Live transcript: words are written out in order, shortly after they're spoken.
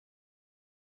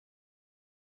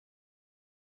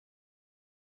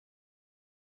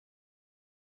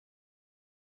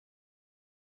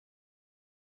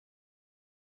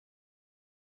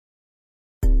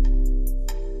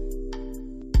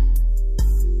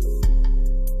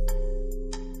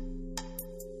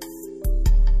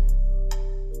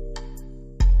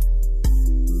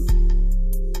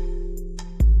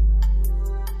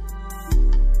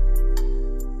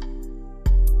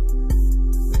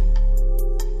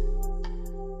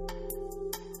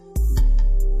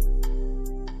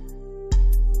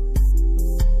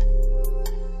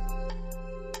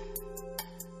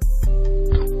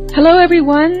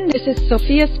everyone, this is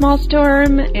Sofia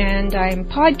Smallstorm, and I'm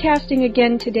podcasting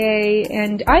again today,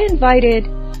 and I invited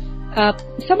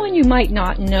someone you might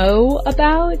not know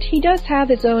about. He does have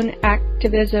his own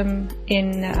activism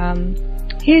in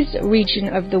his region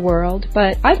of the world,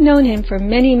 but I've known him for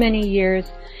many, many years,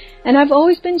 and I've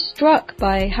always been struck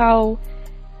by how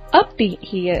upbeat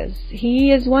he is.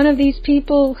 He is one of these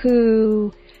people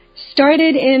who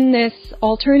started in this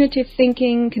alternative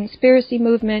thinking conspiracy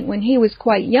movement when he was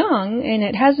quite young, and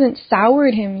it hasn't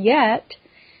soured him yet.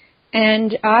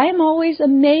 And I'm always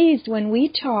amazed when we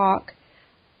talk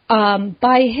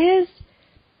by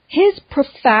his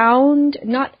profound,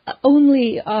 not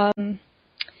only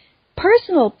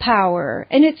personal power,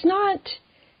 and it's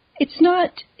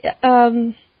not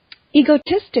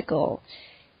egotistical.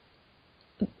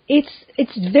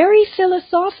 It's very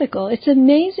philosophical. It's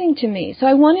amazing to me. So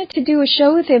I wanted to do a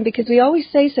show with him because we always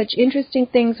say such interesting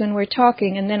things when we're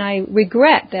talking, and then I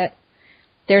regret that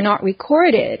they're not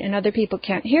recorded and other people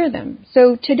can't hear them.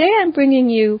 So today I'm bringing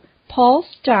you Paul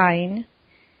Stein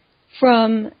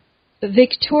from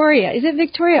Victoria. Is it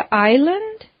Victoria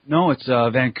Island? No, it's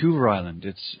Vancouver Island.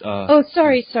 It's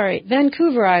sorry,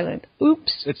 Vancouver Island.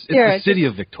 Oops. It's the city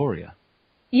of Victoria.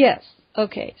 Yes.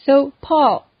 Okay. So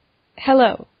Paul,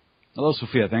 hello. Hello,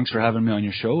 Sofia. Thanks for having me on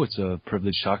your show. It's a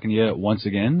privilege talking to you once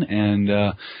again. And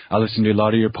I listen to a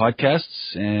lot of your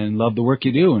podcasts and love the work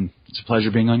you do. And it's a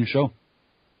pleasure being on your show.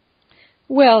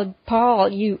 Well, Paul,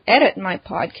 you edit my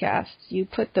podcasts. You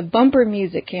put the bumper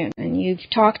music in, and you've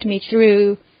talked me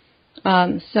through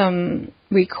some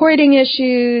recording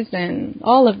issues and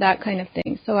all of that kind of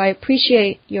thing. So I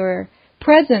appreciate your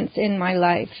presence in my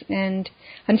life. And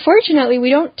unfortunately,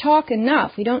 we don't talk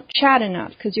enough. We don't chat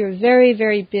enough because you're very,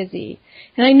 very busy.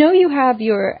 And I know you have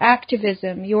your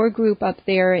activism, your group up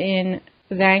there in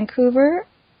Vancouver.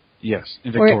 Yes,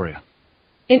 in Victoria.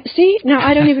 See, now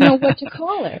I don't even know what to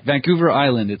call it. Vancouver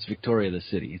Island. It's Victoria, the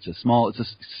city.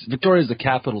 Victoria is the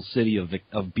capital city of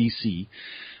BC.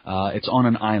 It's on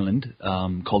an island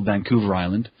called Vancouver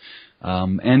Island.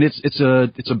 And it's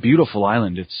a beautiful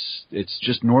island. It's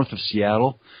just north of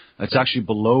Seattle. It's actually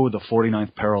below the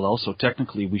 49th parallel, so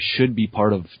technically we should be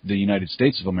part of the United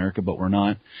States of America, but we're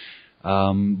not.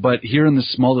 But here in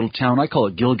this small little town, I call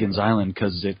it Gilligan's Island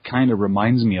because it kind of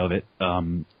reminds me of it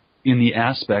in the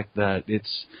aspect that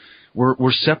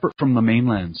we're separate from the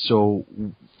mainland, so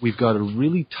we've got a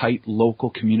really tight local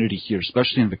community here,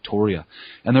 especially in Victoria,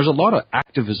 and there's a lot of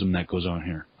activism that goes on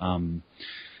here.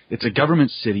 It's a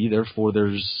government city, therefore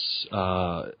there's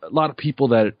a lot of people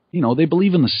that, they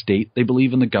believe in the state, they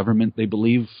believe in the government,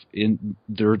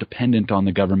 they're dependent on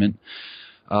the government.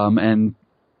 And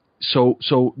so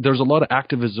there's a lot of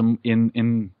activism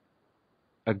in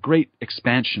a great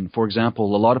expansion. For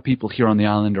example, a lot of people here on the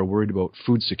island are worried about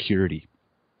food security.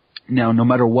 Now, no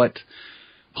matter what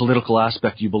political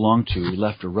aspect you belong to,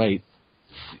 left or right,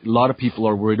 a lot of people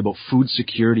are worried about food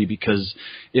security because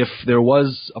if there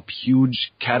was a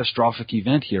huge catastrophic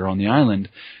event here on the island,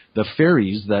 the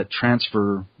ferries that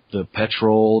transfer the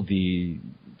petrol, the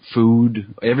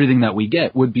food, everything that we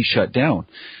get would be shut down.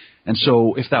 And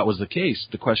so if that was the case,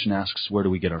 the question asks, where do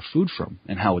we get our food from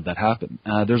and how would that happen?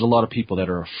 There's a lot of people that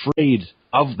are afraid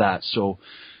of that. So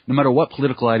no matter what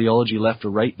political ideology, left or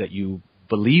right, that you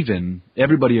believe in,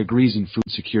 everybody agrees in food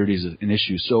security is an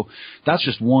issue. So that's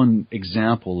just one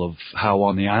example of how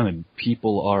on the island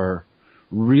people are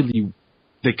really,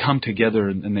 they come together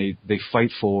and they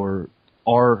fight for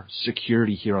our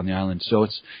security here on the island. So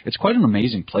it's quite an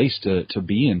amazing place to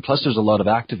be in. Plus there's a lot of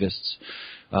activists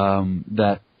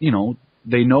that,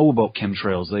 they know about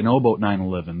chemtrails, they know about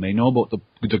 9/11, they know about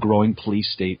the growing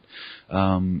police state,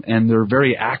 and they're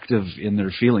very active in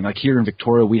their feeling. Like here in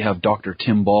Victoria, we have Dr.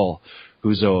 Tim Ball,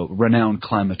 who's a renowned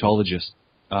climatologist,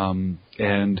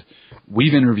 and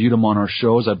we've interviewed him on our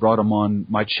shows. I brought him on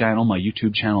my channel, my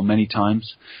YouTube channel, many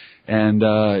times, and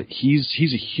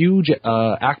he's a huge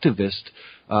activist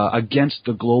against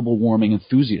the global warming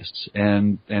enthusiasts,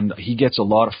 and he gets a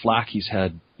lot of flack. He's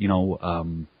had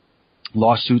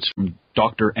lawsuits from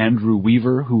Dr. Andrew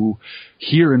Weaver, who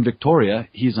here in Victoria,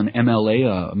 he's an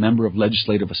MLA, a member of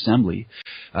Legislative Assembly.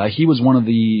 He was one of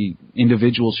the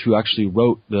individuals who actually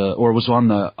was on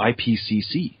the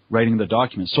IPCC writing the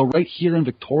document. So right here in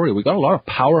Victoria, we got a lot of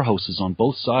powerhouses on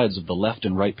both sides of the left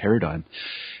and right paradigm.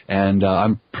 And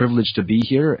I'm privileged to be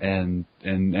here and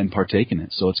partake in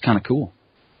it. So it's kind of cool.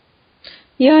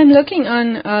 Yeah, I'm looking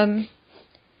on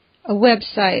a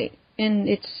website, and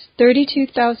it's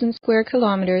 32,000 square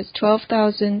kilometers,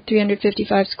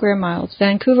 12,355 square miles.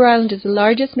 Vancouver Island is the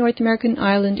largest North American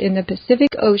island in the Pacific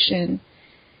Ocean,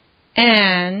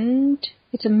 and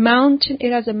it's a mountain.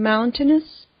 It has a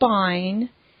mountainous spine,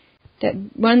 that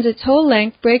runs its whole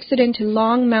length, breaks it into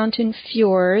long mountain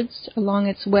fjords along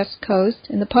its west coast,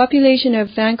 and the population of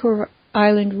Vancouver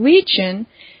Island region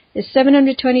is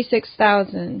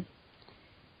 726,000.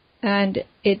 And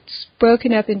it's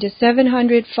broken up into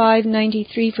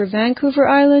 705,993 for Vancouver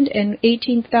Island and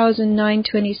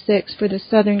 18,926 for the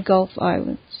southern Gulf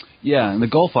Islands. Yeah, and the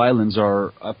Gulf Islands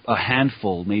are a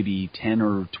handful, maybe 10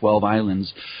 or 12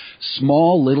 islands,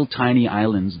 small, little, tiny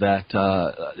islands that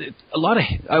a lot of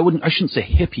I shouldn't say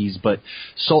hippies, but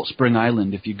Salt Spring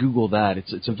Island. If you Google that,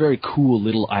 it's a very cool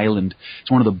little island. It's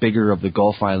one of the bigger of the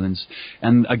Gulf Islands,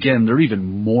 and again, they're even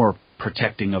more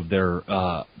protecting of their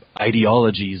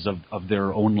ideologies of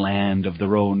their own land, of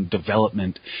their own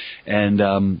development,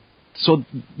 and so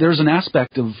there's an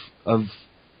aspect of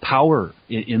power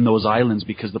in those islands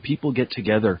because the people get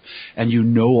together and you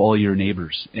know all your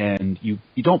neighbors and you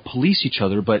don't police each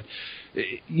other, but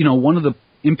one of the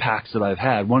impacts that I've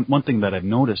had, one thing that I've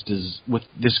noticed is with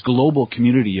this global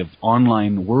community of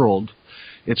online world,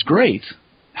 it's great.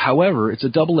 However, it's a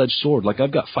double-edged sword. Like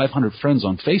I've got 500 friends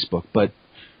on Facebook, but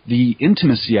the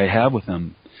intimacy I have with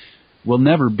them will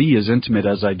never be as intimate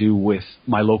as I do with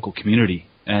my local community.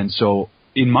 And so,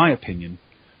 in my opinion,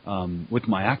 with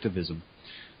my activism,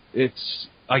 like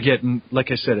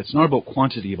I said, it's not about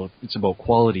quantity, it's about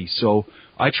quality. So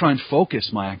I try and focus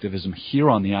my activism here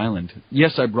on the island.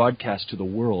 Yes, I broadcast to the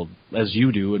world, as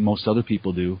you do and most other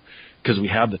people do, because we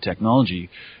have the technology.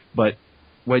 But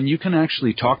when you can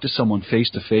actually talk to someone face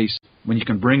to face, when you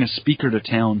can bring a speaker to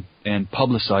town and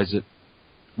publicize it,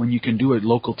 when you can do a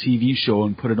local TV show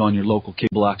and put it on your local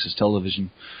cable access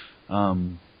television,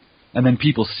 and then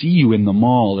people see you in the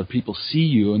mall, or people see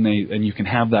you and you can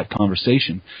have that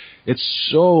conversation. It's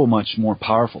so much more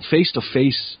powerful.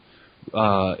 Face-to-face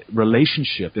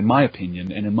relationship, in my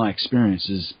opinion and in my experience,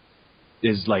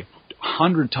 is like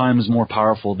 100 times more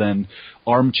powerful than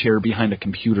armchair behind a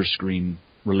computer screen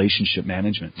relationship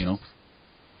management,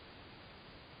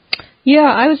 Yeah,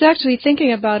 I was actually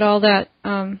thinking about all that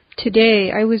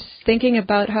today. I was thinking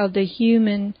about how the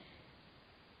human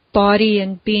body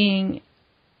and being,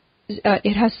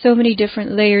 it has so many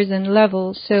different layers and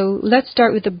levels. So let's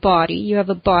start with the body. You have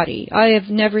a body. I have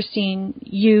never seen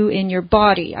you in your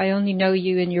body. I only know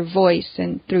you in your voice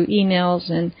and through emails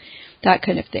and that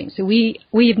kind of thing. So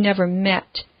we've never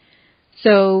met.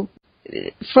 So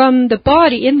from the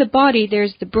body, in the body,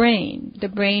 there's the brain. The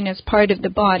brain is part of the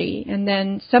body. And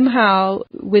then somehow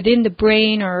within the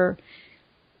brain, or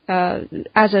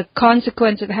as a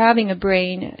consequence of having a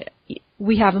brain,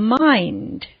 we have a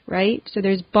mind, right? So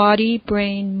there's body,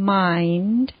 brain,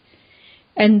 mind.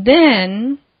 And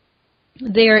then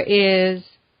there is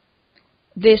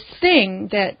this thing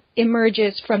that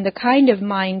emerges from the kind of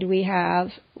mind we have,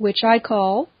 which I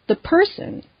call the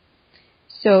person.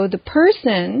 So the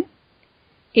person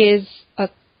is a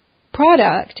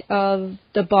product of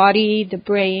the body, the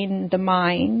brain, the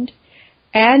mind,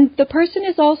 and the person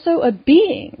is also a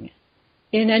being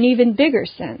in an even bigger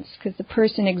sense, because the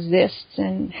person exists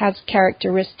and has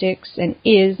characteristics and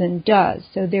is and does.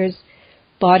 So there's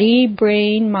body,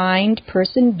 brain, mind,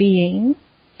 person, being,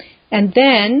 and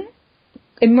then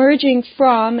emerging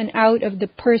from and out of the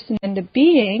person and the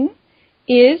being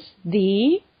is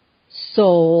the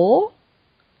soul.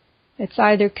 It's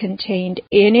either contained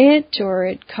in it or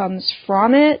it comes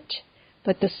from it,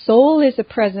 but the soul is a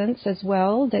presence as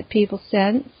well that people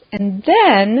sense. And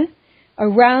then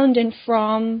around and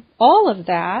from all of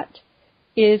that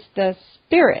is the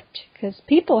spirit, because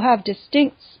people have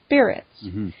distinct spirits.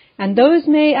 Mm-hmm. And those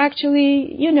may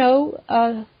actually,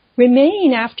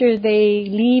 remain after they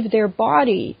leave their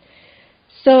body.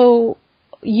 So,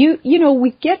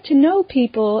 we get to know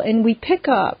people and we pick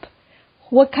up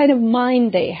what kind of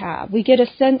mind they have. We get a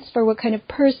sense for what kind of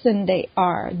person they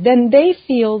are. Then they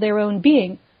feel their own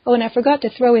being. Oh, and I forgot to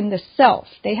throw in the self.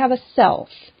 They have a self.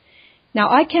 Now,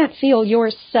 I can't feel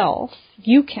your self.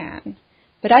 You can.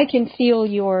 But I can feel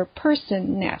your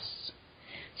personness.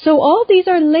 So all these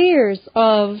are layers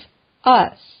of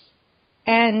us.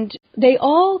 And they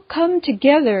all come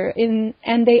together and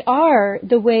they are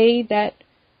the way that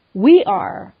we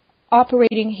are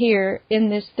operating here in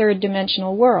this third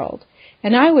dimensional world.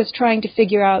 And I was trying to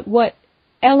figure out what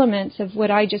elements of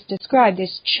what I just described,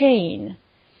 this chain,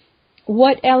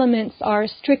 what elements are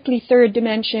strictly third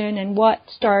dimension and what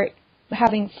start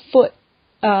having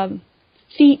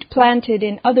feet planted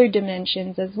in other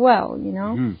dimensions as well,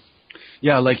 Mm-hmm.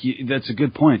 Yeah, that's a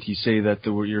good point. You say that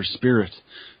your spirit.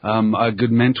 A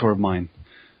good mentor of mine,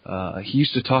 he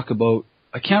used to talk about,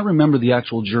 I can't remember the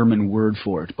actual German word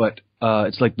for it, but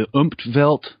it's like the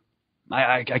Umwelt.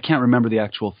 I can't remember the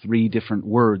actual 3 different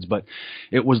words, but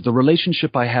it was the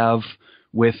relationship I have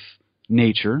with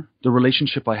nature, the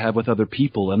relationship I have with other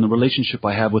people, and the relationship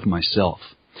I have with myself.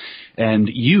 And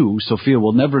you, Sophia,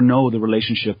 will never know the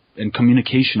relationship and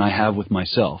communication I have with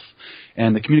myself.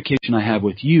 And the communication I have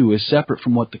with you is separate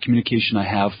from what the communication I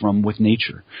have with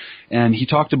nature. And he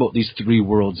talked about these three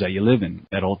worlds that you live in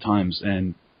at all times,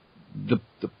 and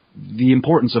the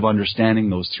importance of understanding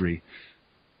those three.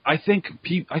 I think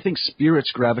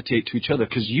spirits gravitate to each other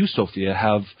because you, Sophia,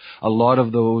 have a lot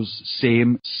of those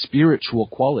same spiritual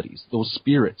qualities, those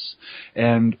spirits.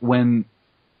 And when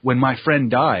my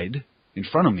friend died in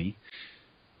front of me,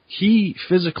 he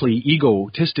physically,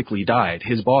 egotistically died.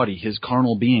 His body, his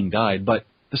carnal being died, but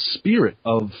the spirit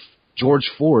of George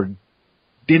Ford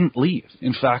didn't leave.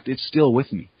 In fact, it's still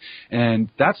with me. And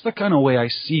that's the kind of way I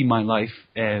see my life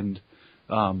and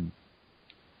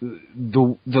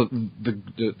the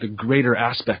greater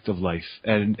aspect of life.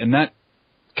 And that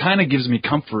kind of gives me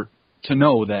comfort to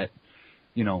know that,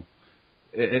 you know,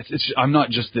 I'm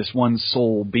not just this one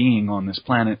soul being on this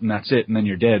planet and that's it, and then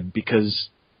you're dead, because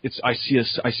I see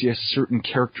a certain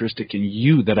characteristic in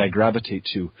you that I gravitate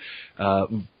to,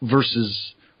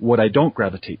 versus what I don't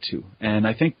gravitate to. And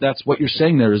I think that's what you're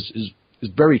saying there is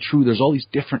very true. There's all these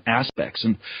different aspects.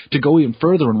 And to go even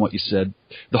further on what you said,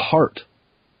 the heart,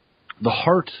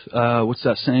 what's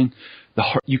that saying? The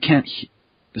heart,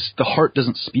 the heart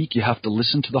doesn't speak. You have to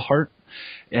listen to the heart.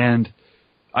 And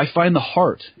I find the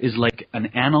heart is like an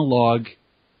analog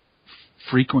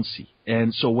frequency.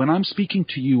 And so when I'm speaking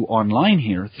to you online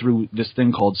here through this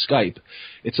thing called Skype,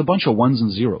 it's a bunch of ones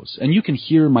and zeros. And you can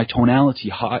hear my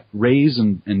tonality raise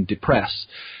and depress,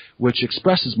 which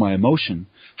expresses my emotion.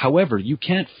 However, you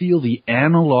can't feel the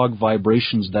analog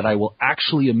vibrations that I will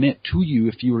actually emit to you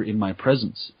if you were in my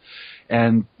presence.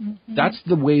 And that's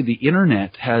the way the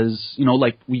internet has, you know,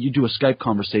 like you do a Skype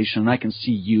conversation and I can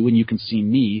see you and you can see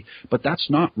me, but that's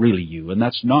not really you and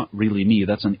that's not really me.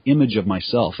 That's an image of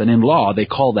myself. And in law, they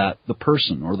call that the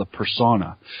person or the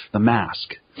persona, the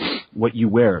mask, what you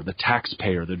wear, the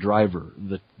taxpayer, the driver,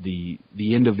 the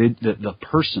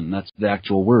person. That's the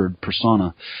actual word,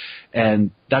 persona.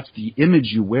 And that's the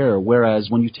image you wear. Whereas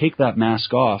when you take that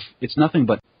mask off, it's nothing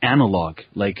but analog,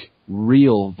 like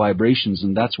real vibrations.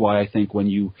 And that's why I think when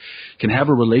you can have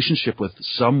a relationship with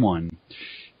someone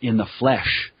in the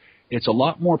flesh, it's a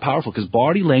lot more powerful because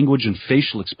body language and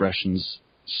facial expressions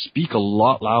speak a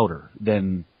lot louder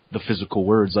than the physical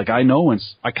words. Like I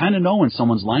kind of know when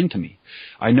someone's lying to me.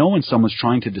 I know when someone's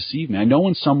trying to deceive me. I know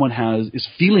when someone is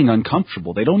feeling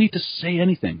uncomfortable. They don't need to say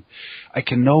anything. I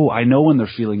know when they're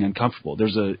feeling uncomfortable.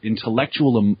 There's a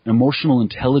intellectual, emotional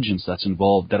intelligence that's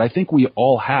involved that I think we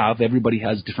all have. Everybody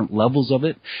has different levels of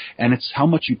it, and it's how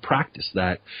much you practice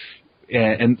that.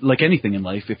 And like anything in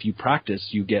life, if you practice,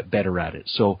 you get better at it.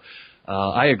 So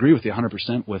I agree with you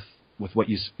 100% with what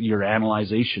your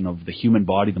analyzation of the human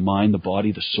body, the mind, the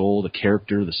body, the soul, the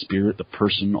character, the spirit, the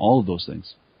person, all of those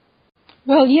things.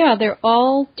 Well, yeah, they're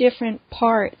all different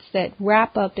parts that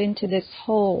wrap up into this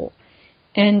whole.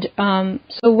 And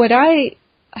so what I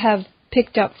have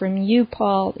picked up from you,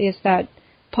 Paul, is that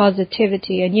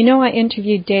positivity. And you know, I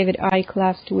interviewed David Icke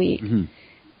last week. Mm-hmm.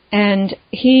 And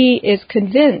he is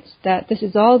convinced that this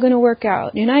is all going to work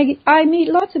out. And I meet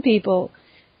lots of people,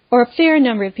 or a fair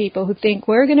number of people, who think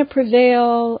we're going to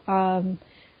prevail.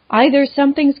 Either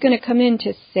something's going to come in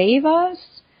to save us,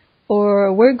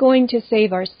 or we're going to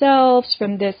save ourselves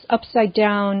from this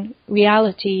upside-down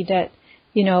reality that,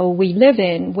 you know, we live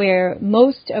in, where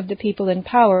most of the people in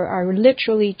power are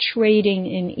literally trading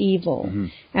in evil, mm-hmm.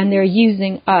 and they're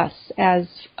using us as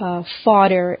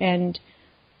fodder and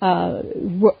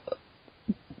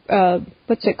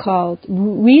what's it called?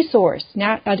 Resource.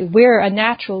 We're a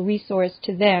natural resource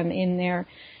to them in their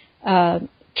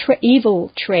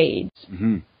evil trades.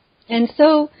 Mm-hmm. And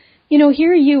so, you know,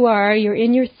 here you are, you're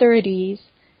in your 30s,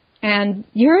 and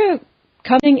you're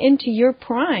coming into your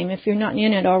prime if you're not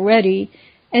in it already.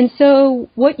 And so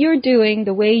what you're doing,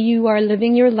 the way you are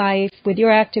living your life with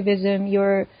your activism,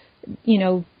 your, you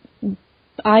know,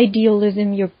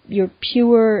 idealism, your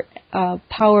pure,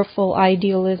 powerful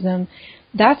idealism,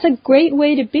 that's a great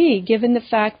way to be, given the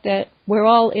fact that we're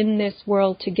all in this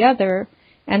world together,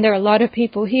 and there are a lot of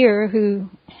people here who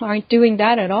aren't doing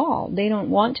that at all. They don't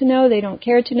want to know, they don't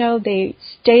care to know, they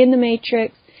stay in the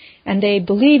matrix, and they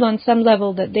believe on some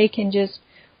level that they can just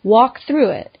walk through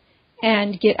it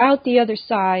and get out the other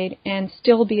side and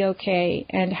still be okay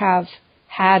and have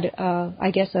had,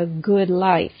 I guess, a good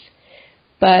life.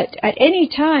 But at any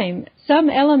time, some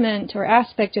element or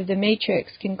aspect of the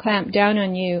matrix can clamp down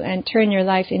on you and turn your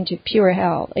life into pure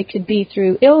hell. It could be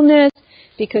through illness,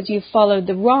 because you followed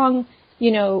the wrong,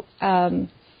 you know,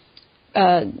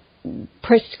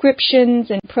 prescriptions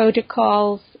and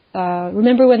protocols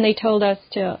remember when they told us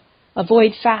to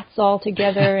avoid fats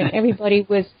altogether, and everybody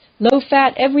was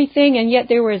low-fat everything, and yet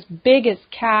they were as big as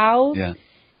cows. Yeah.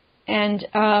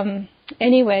 And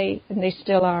anyway, and they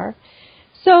still are.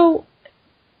 So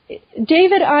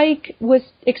David Icke was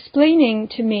explaining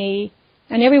to me,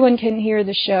 and everyone can hear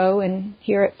the show and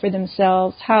hear it for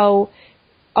themselves, how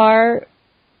our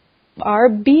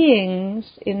beings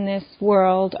in this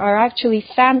world are actually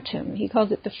phantom. He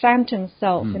calls it the phantom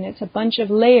self, and it's a bunch of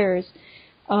layers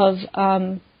of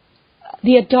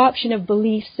the adoption of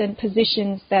beliefs and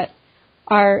positions that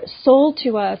are sold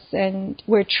to us and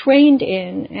we're trained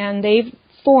in, and they've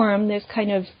formed this kind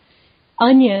of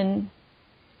onion,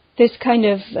 this kind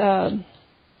of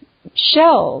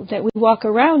shell that we walk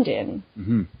around in.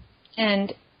 Mm-hmm.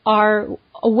 And our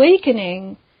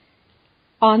awakening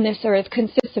on this earth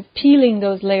consists of peeling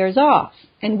those layers off.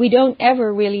 And we don't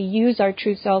ever really use our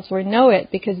true selves or know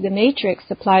it, because the matrix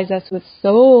supplies us with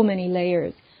so many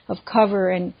layers of cover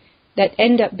and that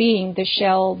end up being the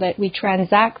shell that we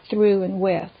transact through and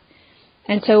with.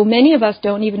 And so many of us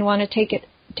don't even want to take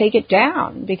it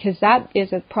down, because that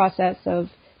is a process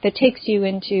that takes you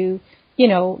into,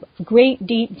 great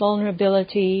deep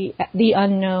vulnerability, the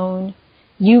unknown.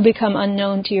 You become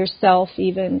unknown to yourself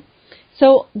even.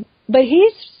 So, but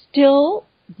he's still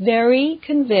very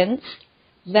convinced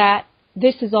that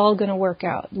this is all going to work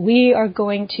out. We are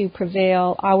going to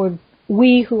prevail.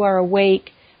 We who are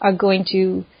awake are going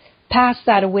to pass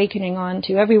that awakening on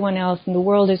to everyone else, and the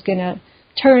world is going to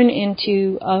turn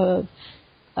into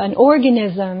an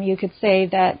organism, you could say,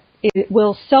 that it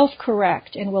will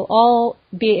self-correct, and we'll all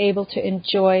be able to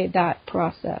enjoy that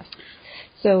process.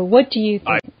 So what do you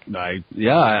think? I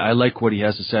like what he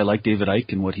has to say. I like David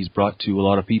Icke and what he's brought to a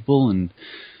lot of people, and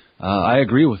I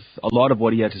agree with a lot of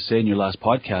what he had to say in your last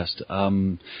podcast.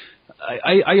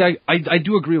 I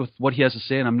do agree with what he has to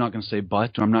say, and I'm not going to say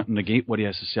but, or I'm not going to negate what he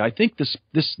has to say. I think this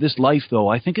life, though,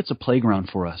 I think it's a playground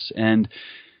for us. And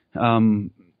how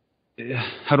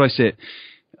do I say it?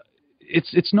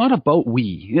 It's not about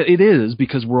we. It is,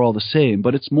 because we're all the same,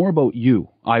 but it's more about you,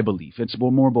 I believe. It's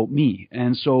more about me.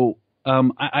 And so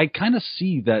I kind of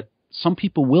see that some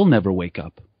people will never wake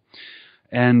up.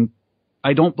 And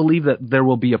I don't believe that there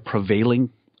will be a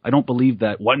prevailing. I don't believe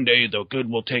that one day the good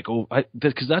will take over,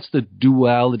 because that's the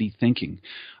duality thinking.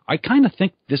 I kind of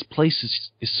think this place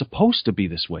is supposed to be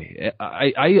this way.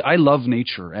 I love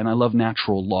nature, and I love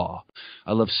natural law.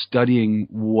 I love studying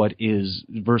what is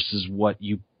versus what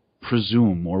you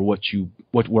presume, or what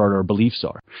our beliefs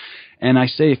are. And I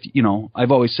say, I've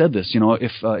always said this,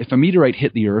 if a meteorite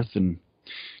hit the earth and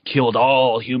killed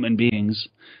all human beings,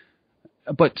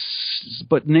 but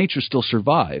nature still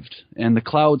survived, and the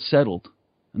clouds settled,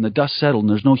 and the dust settled,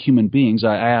 and there's no human beings,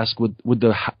 I ask, would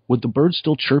the birds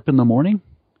still chirp in the morning?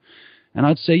 And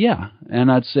I'd say, yeah.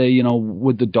 And I'd say,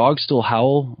 would the dog still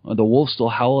howl, or the wolf still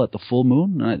howl at the full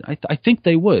moon? And I think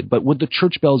they would. But would the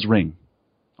church bells ring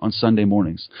on Sunday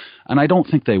mornings? And I don't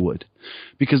think they would,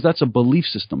 because that's a belief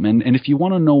system. And if you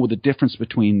want to know the difference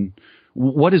between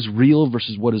what is real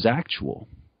versus what is actual,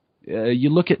 you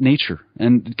look at nature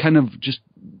and kind of just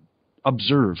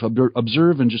observe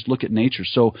and just look at nature.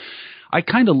 So I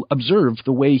kind of observe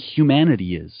the way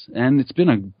humanity is, and it's been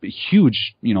a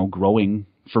huge, growing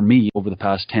for me over the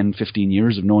past 10, 15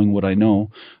 years of knowing what I know.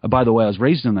 By the way, I was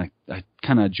raised in a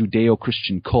kind of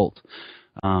Judeo-Christian cult,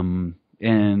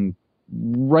 and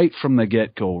right from the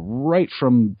get-go, right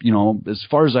from, as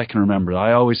far as I can remember,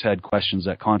 I always had questions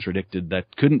that contradicted,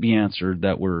 that couldn't be answered,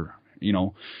 that were,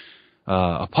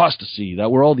 apostasy, that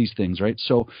were all these things, right?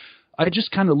 So I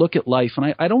just kind of look at life,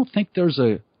 and I don't think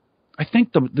I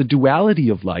think the duality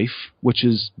of life, which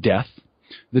is death,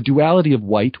 the duality of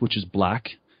white, which is black,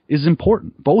 is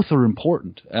important. Both are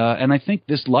important. And I think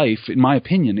this life, in my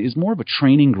opinion, is more of a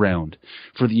training ground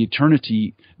for the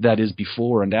eternity that is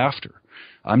before and after.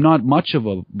 I'm not much of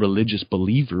a religious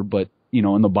believer, but,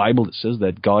 in the Bible it says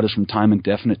that God is from time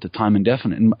indefinite to time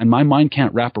indefinite. And my mind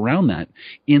can't wrap around that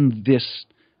in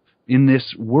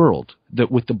this world,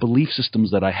 that with the belief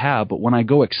systems that I have. But when I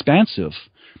go expansive,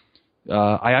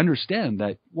 I understand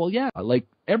that, like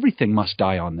everything must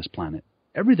die on this planet.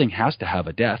 Everything has to have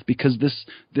a death, because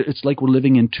it's like we're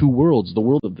living in two worlds. The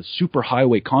world of the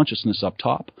superhighway consciousness up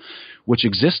top, which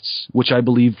exists, which I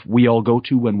believe we all go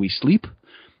to when we sleep.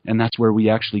 And that's where we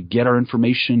actually get our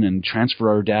information and transfer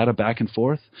our data back and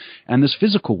forth. And this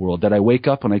physical world that I wake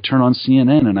up and I turn on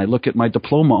CNN and I look at my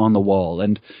diploma on the wall,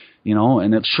 and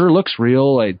and it sure looks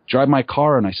real. I drive my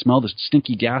car and I smell the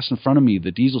stinky gas in front of me,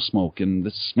 the diesel smoke, and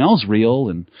it smells real.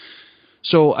 And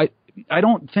so I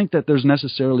don't think that there's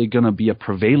necessarily going to be a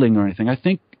prevailing or anything. I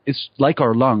think it's like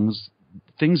our lungs.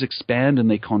 things expand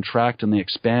and they contract and they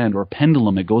expand, or a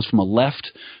pendulum. It goes from a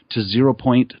left to 0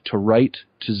 point to right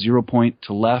to 0 point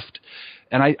to left.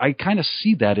 And I kind of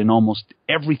see that in almost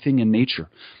everything in nature.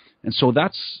 And so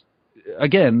that's,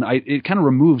 again, it kind of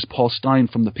removes Paul Stein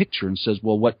from the picture and says,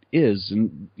 well, what is?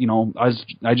 And,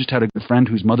 I just had a good friend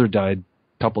whose mother died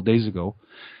a couple of days ago.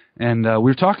 And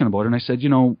we were talking about it, and I said,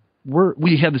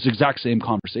 we had this exact same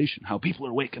conversation, how people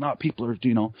are waking up, people are,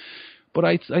 But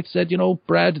I said,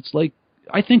 Brad, it's like,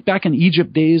 I think back in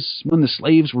Egypt days when the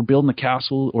slaves were building the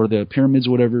castle or the pyramids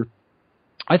or whatever,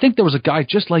 I think there was a guy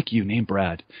just like you named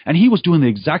Brad, and he was doing the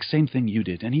exact same thing you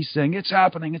did. And he's saying, it's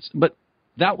happening. But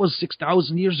that was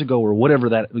 6,000 years ago or whatever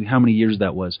how many years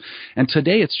that was. And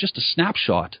today it's just a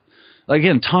snapshot.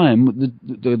 Again, time,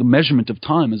 the measurement of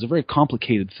time is a very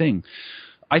complicated thing.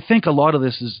 I think a lot of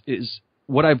this is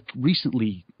what I've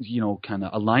recently, kind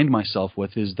of aligned myself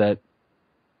with, is that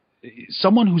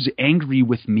someone who's angry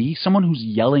with me, someone who's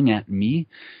yelling at me,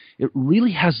 it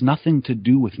really has nothing to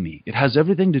do with me. It has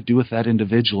everything to do with that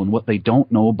individual and what they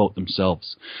don't know about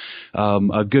themselves.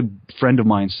 A good friend of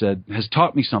mine has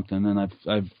taught me something, and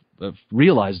I've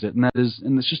realized it, and that is,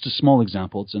 and it's just a small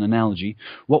example, it's an analogy.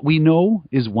 What we know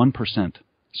is 1%.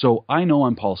 So I know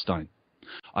I'm Paul Stein.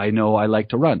 I know I like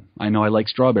to run. I know I like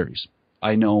strawberries.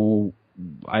 I know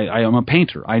I am a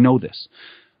painter. I know this.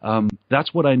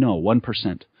 That's what I know,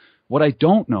 1%. What I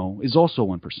don't know is also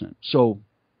 1%. So,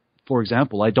 for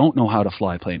example, I don't know how to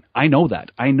fly a plane. I know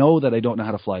that. I know that I don't know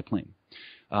how to fly a plane.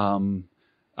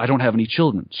 I don't have any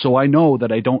children, so I know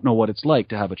that I don't know what it's like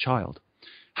to have a child.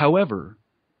 However,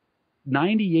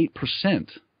 98%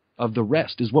 of the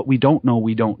rest is what we don't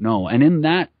know. And in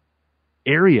that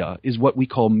area is what we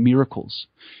call miracles,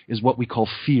 is what we call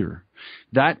fear.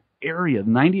 That area,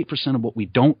 98% of what we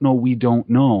don't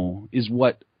know is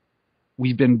what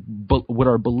what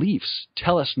our beliefs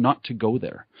tell us not to go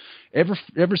there. Ever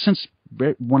since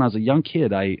when I was a young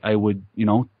kid, I would,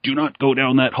 do not go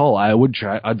down that hall.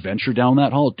 I'd venture down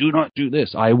that hall. Do not do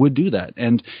this. I would do that.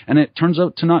 And it turns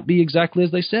out to not be exactly as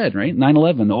they said, right?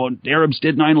 9/11. Oh, the Arabs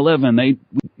did 9/11.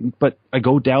 But I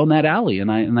go down that alley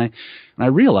and I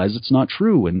realize it's not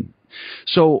true. And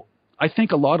so I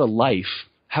think a lot of life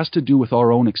has to do with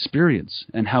our own experience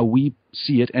and how we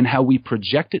see it and how we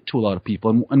project it to a lot of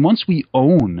people. And once we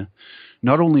own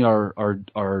not only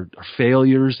our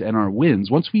failures and our wins,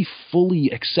 once we fully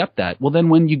accept that, well, then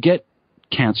when you get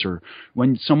cancer,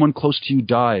 when someone close to you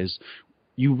dies,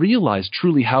 you realize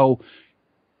truly how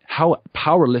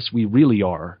powerless we really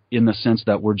are, in the sense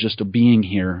that we're just a being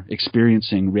here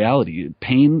experiencing reality.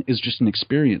 Pain is just an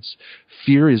experience.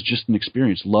 Fear is just an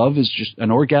experience. Love is just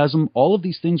an orgasm. All of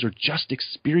these things are just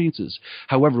experiences.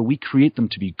 However, we create them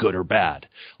to be good or bad,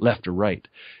 left or right.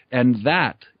 And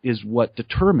that is what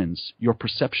determines your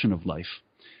perception of life.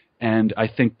 And I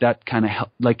think that kind of,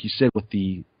 like you said,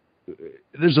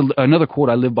 there's another quote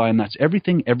I live by, and that's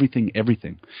everything, everything,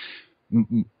 everything.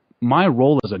 My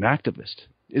role as an activist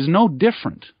is no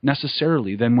different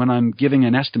necessarily than when I'm giving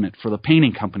an estimate for the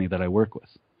painting company that I work with.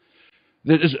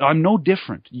 I'm no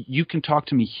different. You can talk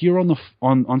to me here on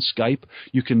Skype.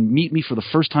 You can meet me for the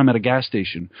first time at a gas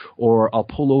station, or I'll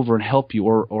pull over and help you,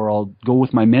 or I'll go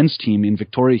with my men's team in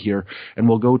Victoria here, and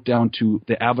we'll go down to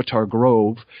the Avatar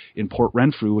Grove in Port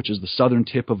Renfrew, which is the southern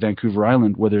tip of Vancouver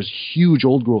Island, where there's huge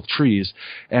old growth trees,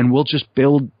 and we'll just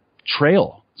build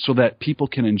trail so that people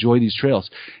can enjoy these trails.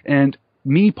 And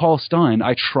me, Paul Stein,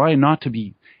 I try not to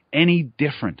be any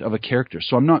different of a character.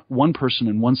 So I'm not one person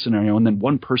in one scenario and then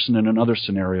one person in another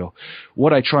scenario.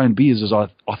 What I try and be is as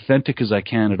authentic as I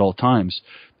can at all times.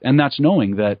 And that's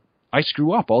knowing that I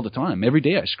screw up all the time. Every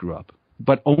day I screw up.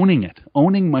 But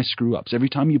owning my screw-ups. Every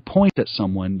time you point at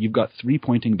someone, you've got three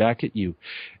pointing back at you.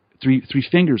 Three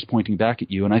fingers pointing back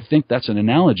at you. And I think that's an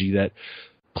analogy that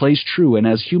plays true. And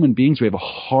as human beings, we have a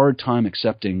hard time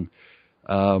accepting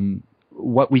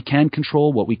what we can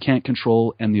control, what we can't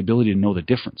control, and the ability to know the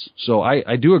difference. So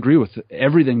I do agree with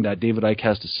everything that David Icke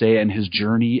has to say and his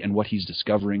journey and what he's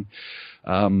discovering.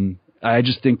 I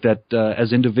just think that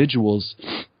as individuals,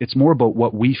 it's more about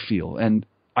what we feel. And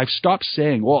I've stopped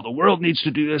saying, well, the world needs to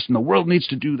do this and the world needs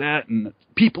to do that and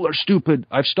people are stupid.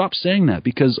 I've stopped saying that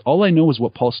because all I know is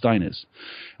what Paul Stein is.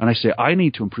 And I say, I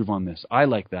need to improve on this. I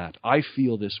like that. I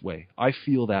feel this way. I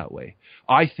feel that way.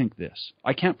 I think this.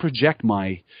 I can't project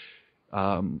my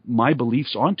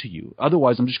beliefs onto you.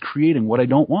 Otherwise, I'm just creating what I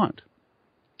don't want.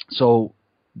 So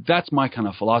that's my kind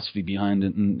of philosophy behind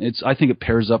it. And I think it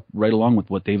pairs up right along with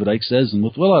what David Icke says and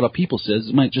with what a lot of people says.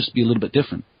 It might just be a little bit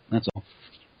different. That's all.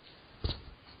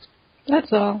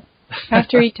 That's all.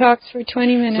 After he talks for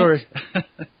 20 minutes. Sorry.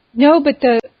 No, but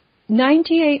the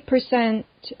 98%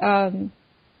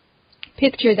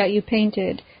 picture that you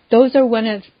painted,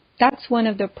 that's one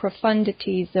of the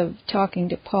profundities of talking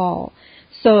to Paul.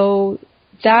 So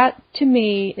that, to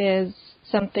me, is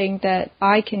something that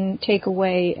I can take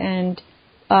away and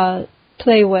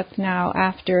play with now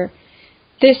after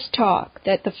this talk,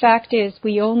 that the fact is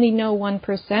we only know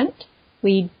 1%.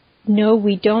 We know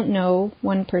we don't know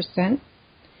 1%.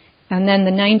 And then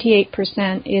the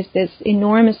 98% is this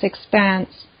enormous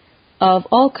expanse of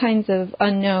all kinds of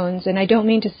unknowns. And I don't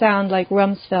mean to sound like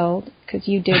Rumsfeld, because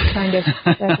you did kind of...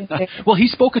 Well, he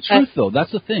spoke a truth, though.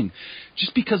 That's the thing.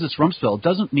 Just because it's Rumsfeld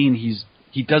doesn't mean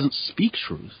he doesn't speak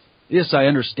truth. Yes, I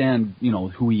understand,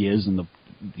 who he is and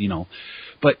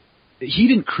but he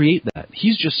didn't create that.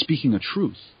 He's just speaking a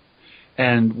truth.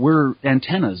 And we're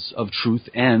antennas of truth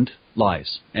and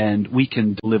lies. And we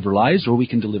can deliver lies or we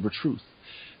can deliver truth.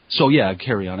 So, yeah,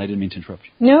 carry on. I didn't mean to interrupt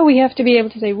you. No, we have to be able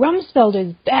to say, Rumsfeld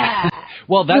is bad.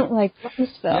 Well, I don't like Rumsfeld.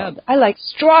 Yeah. I like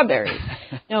strawberries.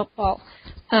 No, Paul.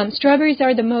 Strawberries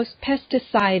are the most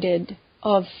pesticided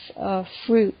of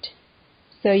fruit.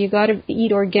 So you got to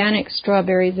eat organic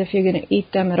strawberries if you're going to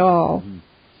eat them at all. Mm-hmm.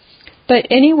 But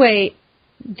anyway,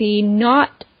 the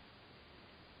not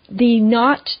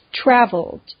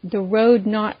traveled, the road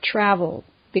not traveled,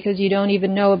 because you don't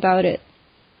even know about it,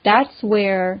 that's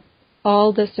where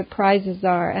all the surprises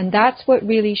are. And that's what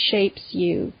really shapes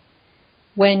you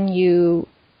when you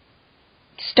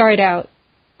start out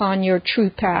on your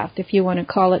true path, if you want to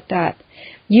call it that.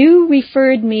 You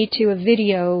referred me to a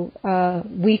video a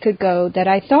week ago that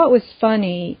I thought was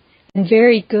funny and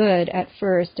very good at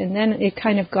first, and then it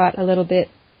kind of got a little bit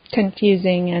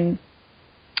confusing and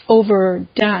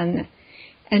overdone.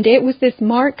 And it was this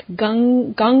Mark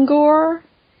Gungor.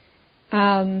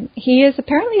 He is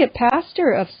apparently a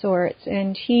pastor of sorts,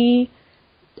 and he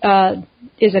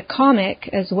is a comic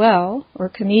as well, or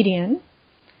comedian.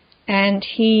 And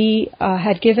he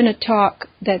had given a talk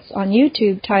that's on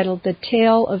YouTube titled The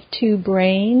Tale of Two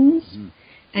Brains. Mm-hmm.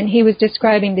 And he was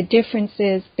describing the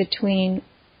differences between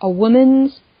a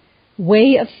woman's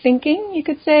way of thinking, you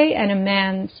could say, and a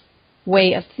man's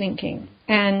way of thinking.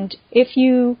 And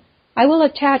I will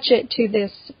attach it to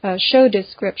this show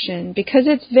description because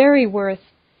it's very worth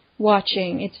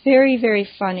watching. It's very, very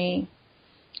funny.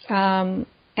 And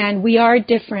we are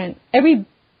different.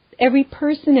 Every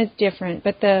person is different,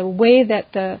 but the way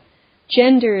that the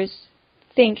genders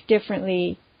think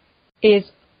differently is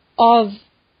of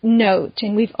note.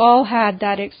 And we've all had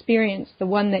that experience, the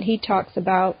one that he talks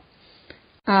about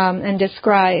and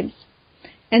describes.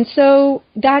 And so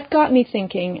that got me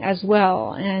thinking as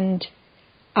well. And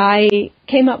I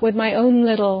came up with my own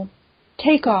little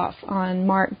takeoff on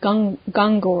Mark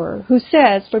Gungor, who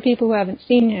says, for people who haven't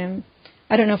seen him,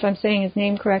 I don't know if I'm saying his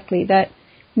name correctly, that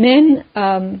men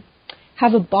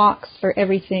have a box for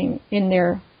everything in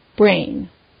their brain.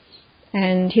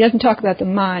 And he doesn't talk about the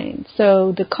mind.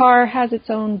 So the car has its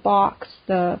own box.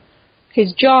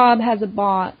 His job has a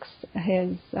box.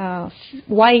 His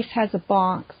wife has a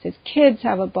box. His kids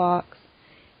have a box.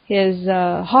 His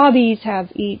hobbies have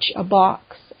each a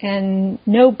box. And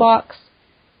no box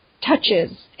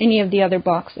touches any of the other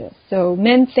boxes. So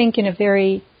men think in a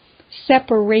very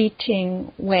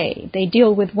separating way. They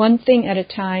deal with one thing at a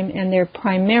time, and they're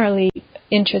primarily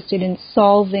interested in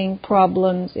solving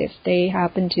problems if they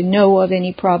happen to know of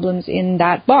any problems in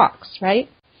that box, right?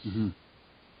 Mm-hmm.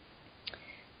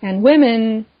 And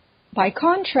women, by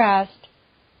contrast,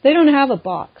 they don't have a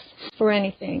box for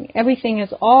anything. Everything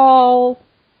is all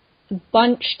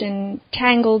bunched and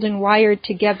tangled and wired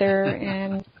together,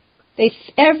 and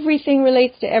everything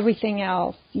relates to everything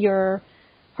else.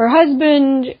 Her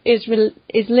husband is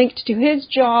linked to his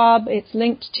job, it's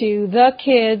linked to the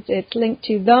kids, it's linked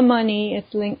to the money,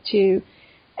 it's linked to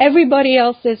everybody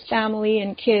else's family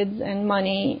and kids and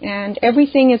money, and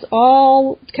everything is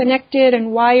all connected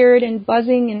and wired and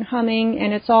buzzing and humming,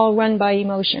 and it's all run by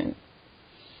emotion.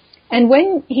 And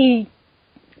when he,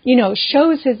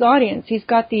 shows his audience, he's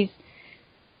got these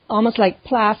almost like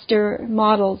plaster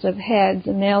models of heads,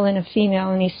 a male and a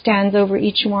female, and he stands over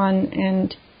each one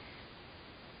and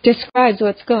describes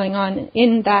what's going on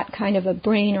in that kind of a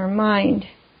brain or mind.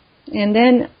 And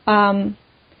then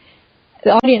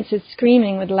the audience is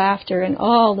screaming with laughter, and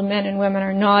all the men and women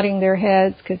are nodding their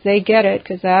heads because they get it,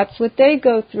 because that's what they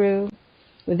go through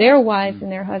with their wives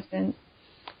and their husbands.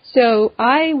 So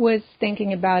I was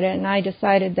thinking about it, and I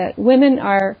decided that women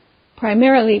are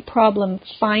primarily problem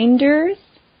finders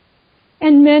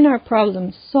and men are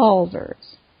problem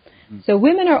solvers. So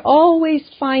women are always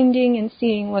finding and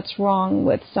seeing what's wrong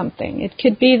with something. It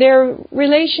could be their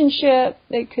relationship,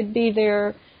 it could be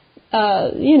their,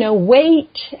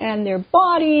 weight and their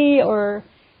body, or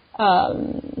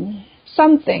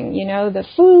something, the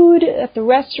food at the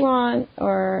restaurant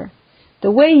or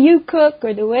the way you cook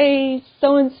or the way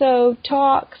so-and-so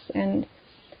talks, and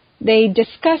they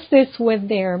discuss this with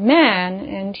their man,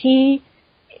 and he,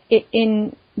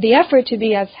 in the effort to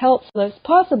be as helpful as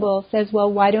possible, says,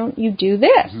 well, why don't you do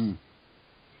this? Mm-hmm.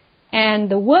 And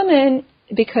the woman,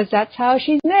 because that's how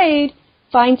she's made,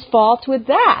 finds fault with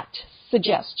that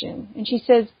suggestion. And she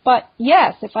says, but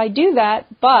yes, if I do that,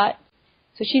 but.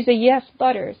 So she's a yes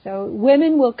butter. So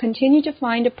women will continue to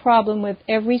find a problem with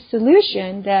every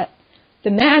solution that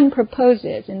the man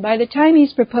proposes. And by the time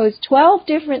he's proposed 12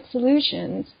 different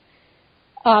solutions,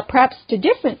 perhaps to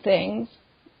different things,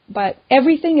 but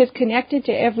everything is connected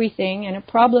to everything and a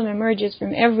problem emerges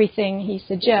from everything he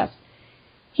suggests,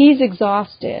 he's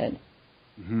exhausted.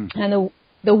 Mm-hmm. And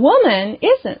the woman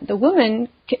isn't. The woman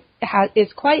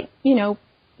is quite,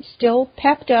 still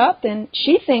pepped up, and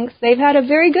she thinks they've had a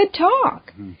very good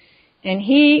talk. Mm-hmm. And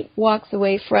he walks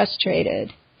away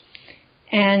frustrated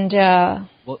and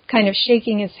kind of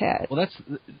shaking his head. Well, that's,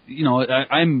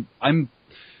 I'm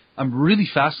really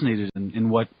fascinated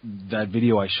in what that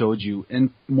video I showed you,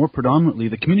 and more predominantly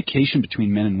the communication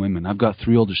between men and women. I've got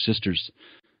 3 older sisters,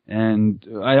 and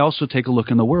I also take a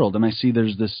look in the world, and I see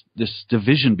there's this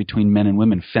division between men and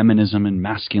women, feminism and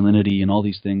masculinity and all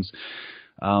these things.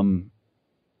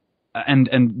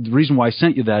 And the reason why I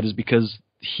sent you that is because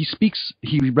he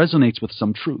resonates with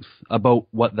some truth about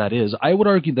what that is. I would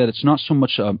argue that it's not so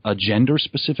much a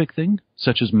gender-specific thing,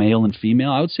 such as male and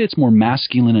female. I would say it's more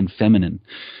masculine and feminine.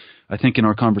 I think in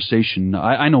our conversation,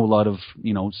 I know a lot of,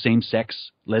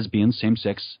 same-sex lesbians,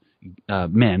 same-sex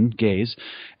men, gays,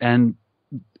 and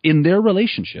in their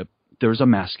relationship, there's a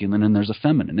masculine and there's a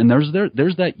feminine. And there's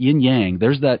that yin-yang,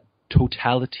 there's that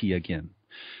totality again.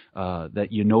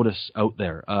 That you notice out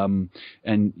there.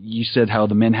 And you said how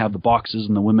the men have the boxes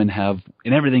and the women have,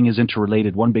 and everything is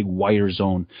interrelated, one big wire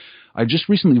zone. I just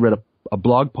recently read a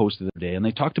blog post the other day, and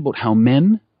they talked about how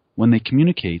men, when they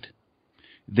communicate,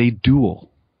 they duel.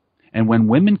 And when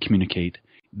women communicate,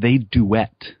 they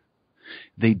duet.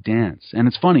 They dance. And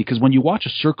it's funny because when you watch a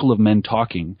circle of men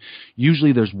talking,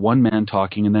 usually there's one man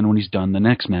talking, and then when he's done, the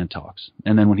next man talks.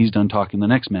 And then when he's done talking, the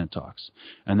next man talks.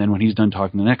 And then when he's done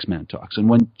talking, the next man talks. And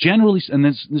when generally, and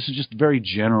this is just very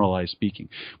generalized speaking,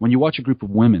 when you watch a group of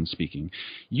women speaking,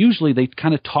 usually they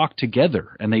kind of talk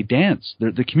together and they dance.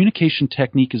 The communication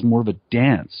technique is more of a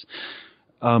dance.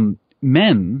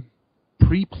 Men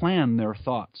pre-plan their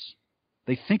thoughts.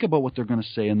 They think about what they're going to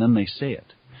say and then they say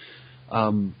it.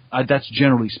 That's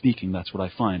generally speaking, that's what I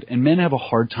find. And men have a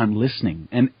hard time listening.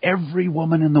 And every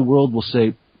woman in the world will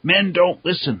say, men don't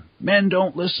listen. Men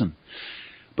don't listen.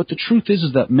 But the truth is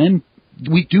that men,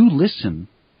 we do listen.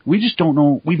 We just don't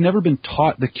know. We've never been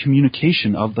taught the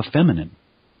communication of the feminine.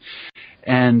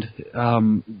 And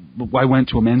I went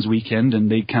to a men's weekend, and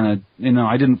they kind of,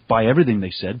 I didn't buy everything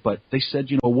they said, but they said,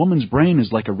 a woman's brain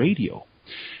is like a radio.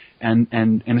 And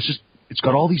it's just, it's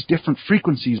got all these different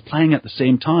frequencies playing at the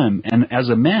same time. And as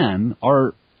a man,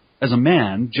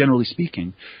 generally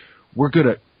speaking, we're good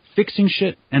at fixing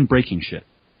shit and breaking shit.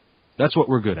 That's what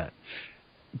we're good at.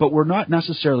 But we're not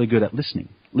necessarily good at listening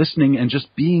and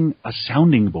just being a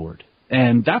sounding board.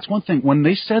 And that's one thing. When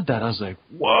they said that, I was like,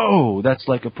 whoa, that's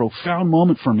like a profound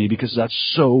moment for me because that's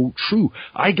so true.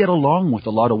 I get along with a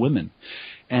lot of women.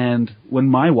 And when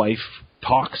my wife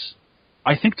talks,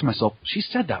 I think to myself, she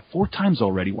said that 4 times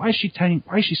already. Why is she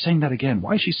saying that again?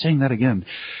 Why is she saying that again?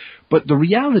 But the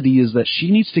reality is that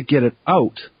she needs to get it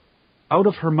out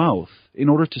of her mouth in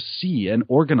order to see and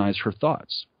organize her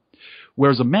thoughts.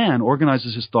 Whereas a man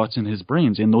organizes his thoughts in his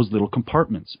brains in those little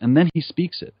compartments, and then he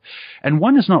speaks it. And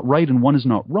one is not right and one is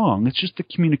not wrong. It's just the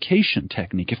communication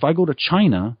technique. If I go to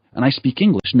China and I speak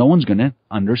English, no one's going to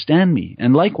understand me.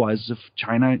 And likewise, if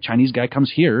Chinese guy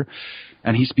comes here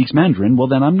and he speaks Mandarin, well,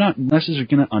 then I'm not necessarily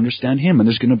going to understand him, and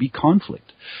there's going to be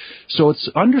conflict. So it's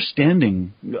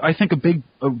understanding, I think,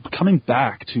 coming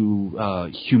back to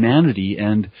humanity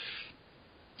and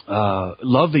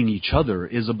loving each other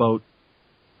is about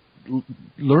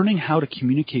learning how to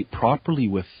communicate properly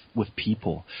with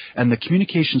people, and the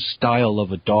communication style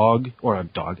of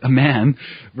a man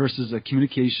versus a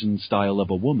communication style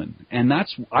of a woman. And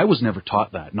I was never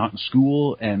taught that, not in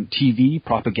school, and TV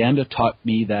propaganda taught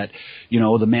me that,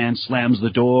 the man slams the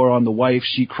door on the wife,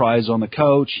 she cries on the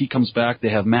couch, he comes back,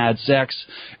 they have mad sex,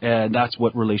 and that's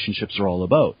what relationships are all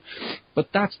about. But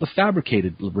that's the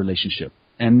fabricated relationship.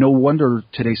 And no wonder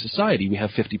today's society, we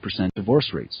have 50% divorce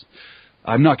rates.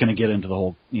 I'm not going to get into the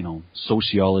whole,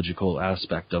 sociological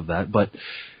aspect of that, but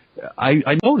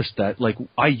I noticed that,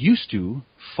 I used to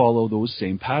follow those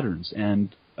same patterns,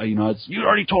 and You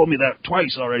already told me that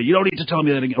twice already. You don't need to tell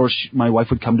me that again. Or my wife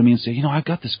would come to me and say, I've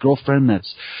got this girlfriend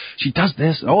she does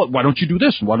this. Oh, why don't you do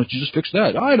this? Why don't you just fix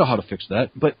that? I know how to fix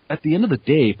that. But at the end of the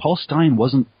day, Paul Stein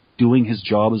wasn't doing his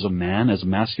job as a man, as a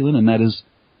masculine, and that is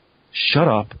shut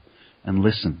up and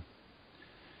listen.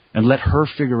 And let her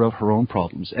figure out her own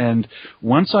problems. And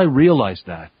once I realized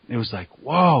that, it was like,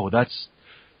 whoa,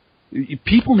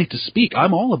 people need to speak.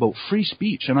 I'm all about free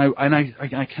speech, and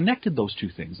I connected those two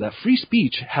things. That free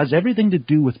speech has everything to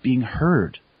do with being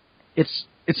heard. It's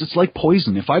like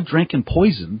poison. If I've drinking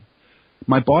poison,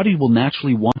 my body will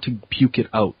naturally want to puke it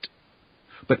out.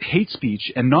 But hate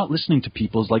speech and not listening to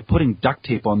people is like putting duct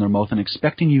tape on their mouth and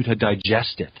expecting you to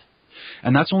digest it.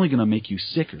 And that's only going to make you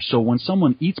sicker. So when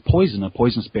someone eats poison, a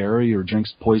poisonous berry, or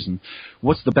drinks poison,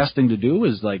 what's the best thing to do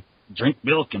is like drink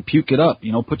milk and puke it up.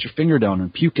 Put your finger down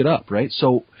and puke it up, right?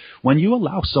 So when you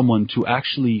allow someone to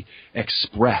actually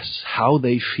express how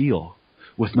they feel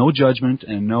with no judgment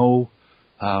and no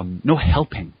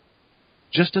helping,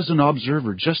 just as an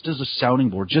observer, just as a sounding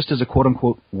board, just as a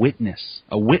quote-unquote witness,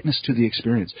 a witness to the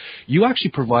experience, you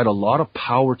actually provide a lot of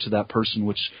power to that person,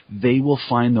 which they will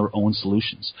find their own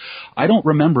solutions. I don't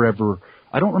remember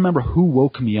who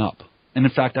woke me up. And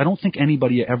in fact, I don't think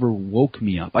anybody ever woke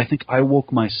me up. I think I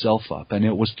woke myself up, and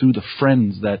it was through the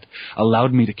friends that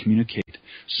allowed me to communicate,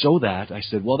 so that I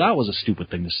said, well, that was a stupid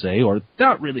thing to say, or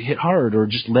that really hit hard, or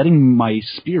just letting my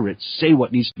spirit say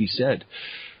what needs to be said.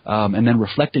 And then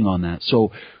reflecting on that.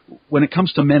 So when it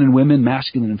comes to men and women,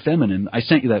 masculine and feminine, I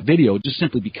sent you that video just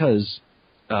simply because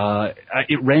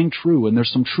it rang true, and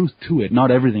there's some truth to it. Not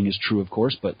everything is true, of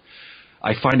course, but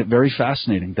I find it very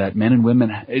fascinating that men and women,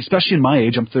 especially in my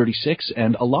age, I'm 36,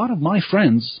 and a lot of my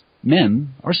friends,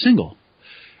 men, are single.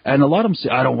 And a lot of them say,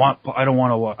 I don't want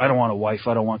a wife,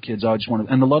 I don't want kids, I just want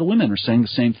to, and a lot of women are saying the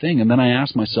same thing. And then I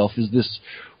ask myself, is this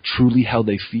truly how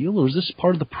they feel, or is this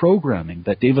part of the programming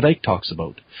that David Icke talks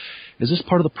about? Is this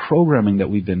part of the programming that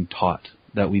we've been taught,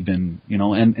 that we've been,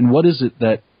 and what is it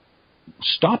that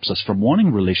stops us from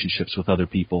wanting relationships with other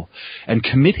people and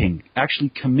actually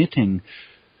committing?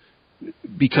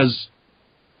 Because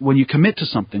when you commit to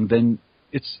something, then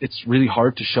it's really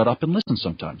hard to shut up and listen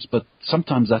sometimes. But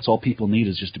sometimes that's all people need,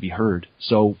 is just to be heard.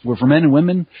 So for men and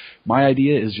women, my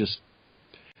idea is just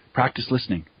practice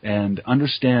listening and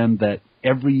understand that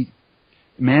every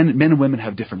men and women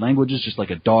have different languages, just like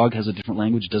a dog has a different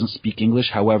language. It doesn't speak English.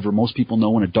 However, most people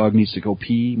know when a dog needs to go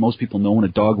pee. Most people know when a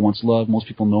dog wants love. Most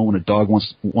people know when a dog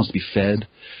wants to be fed.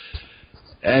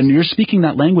 And you're speaking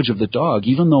that language of the dog,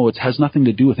 even though it has nothing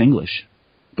to do with English.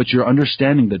 But you're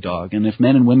understanding the dog. And if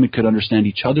men and women could understand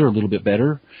each other a little bit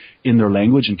better in their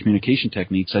language and communication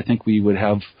techniques, I think we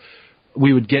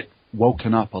would get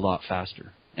woken up a lot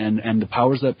faster. And the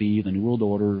powers that be, the New World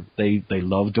Order, they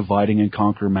love dividing and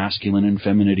conquer masculine and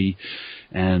femininity,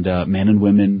 and men and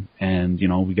women. And,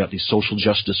 we got these social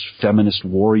justice feminist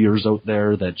warriors out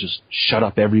there that just shut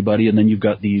up everybody. And then you've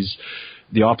got the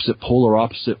polar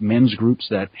opposite men's groups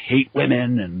that hate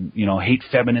women and, hate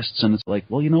feminists. And it's like,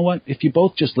 well, you know what? If you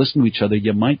both just listen to each other,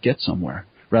 you might get somewhere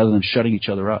rather than shutting each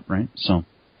other up, right? So.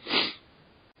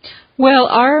 Well,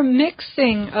 our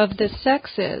mixing of the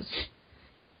sexes,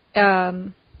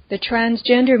 the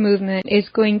transgender movement is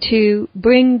going to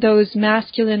bring those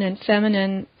masculine and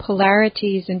feminine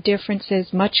polarities and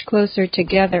differences much closer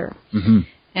together. Mm-hmm.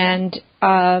 And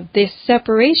this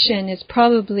separation is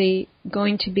probably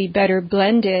going to be better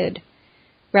blended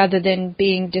rather than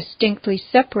being distinctly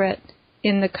separate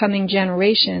in the coming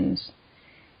generations.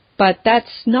 But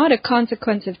that's not a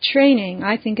consequence of training.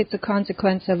 I think it's a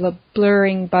consequence of a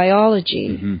blurring biology.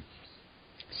 Mm-hmm.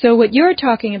 So what you're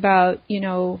talking about,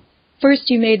 first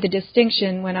you made the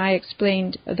distinction when I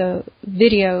explained the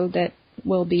video that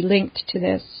will be linked to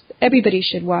this. Everybody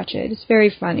should watch it. It's very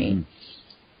funny.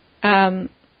 Mm-hmm.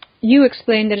 You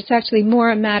explained that it's actually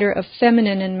more a matter of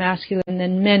feminine and masculine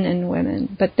than men and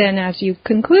women. But then as you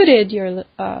concluded your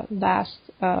last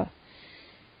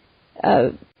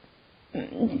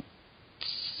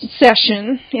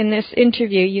session in this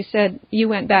interview, you said you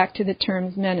went back to the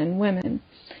terms men and women.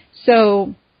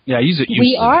 So yeah, I use it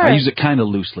loosely. I use it kind of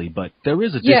loosely, but there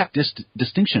is a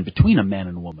distinction between a man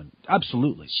and a woman.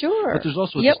 Absolutely. Sure. But there's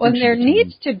also a distinction there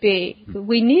needs to be.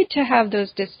 We need to have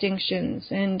those distinctions,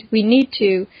 and we need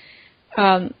to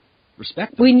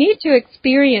respect them. We need to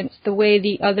experience the way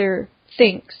the other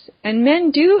thinks. And men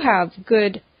do have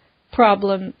good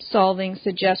problem-solving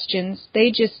suggestions.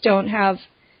 They just don't have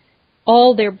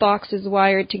all their boxes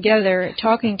wired together,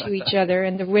 talking to each other,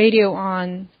 and the radio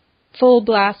on full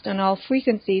blast on all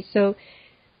frequencies. So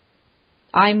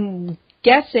I'm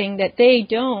guessing that they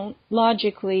don't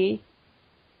logically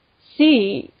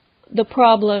see the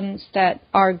problems that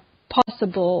are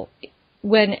possible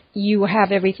when you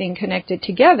have everything connected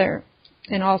together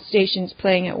and all stations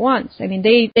playing at once. I mean,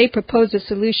 they propose a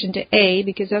solution to A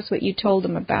because that's what you told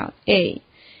them about, A.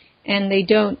 And they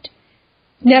don't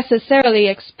necessarily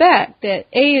expect that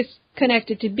A is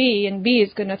connected to B and B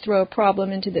is going to throw a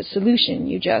problem into the solution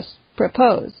you just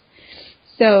proposed.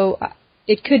 So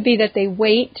it could be that they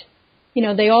wait. You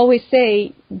know, they always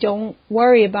say, don't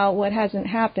worry about what hasn't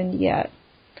happened yet.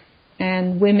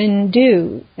 And women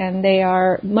do. And they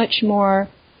are much more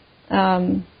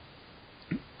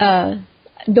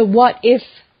the what-if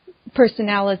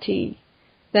personality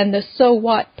than the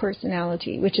so-what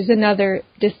personality, which is another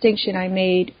distinction I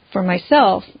made for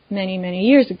myself many, many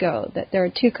years ago, that there are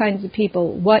two kinds of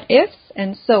people, what-ifs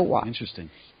and so-what. Interesting.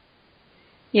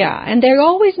 Yeah, and they're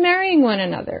always marrying one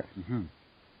another. Mm-hmm.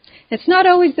 It's not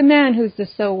always the man who's the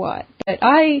so-what. But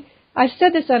I've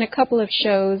said this on a couple of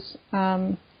shows,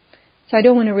 so I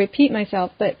don't want to repeat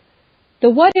myself, but the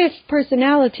what-if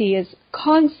personality is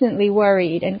constantly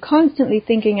worried and constantly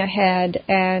thinking ahead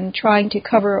and trying to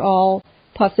cover all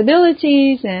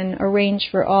possibilities and arrange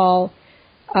for all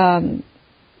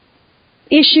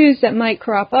issues that might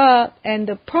crop up. And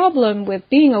the problem with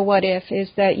being a what-if is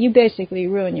that you basically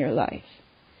ruin your life.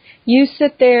 You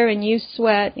sit there and you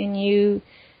sweat and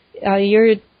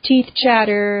your teeth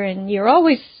chatter, and you're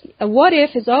always, a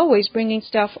what-if is always bringing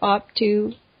stuff up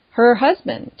to her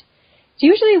husband. It's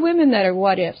usually women that are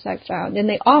what-ifs, I've found, and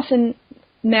they often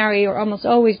marry or almost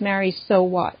always marry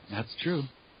so-what. That's true.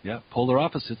 Yeah, polar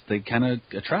opposites, they kind of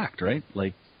attract, right?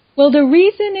 Like, well, the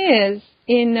reason is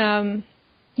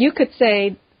you could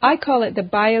say, I call it the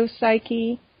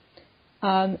biopsyche,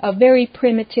 a very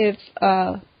primitive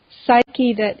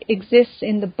psyche that exists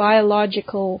in the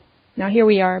biological. Now here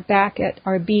we are back at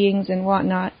our beings and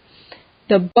whatnot.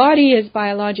 The body is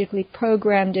biologically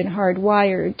programmed and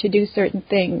hardwired to do certain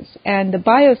things, and the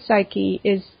biopsyche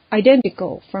is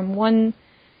identical from one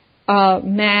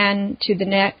man to the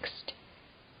next,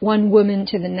 one woman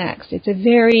to the next. It's a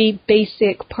very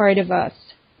basic part of us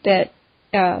that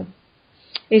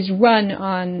is run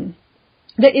on,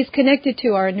 that is connected to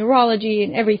our neurology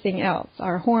and everything else,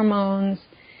 our hormones.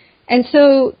 And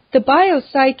so the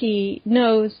biopsyche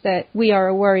knows that we are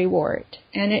a worrywart,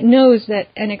 and it knows that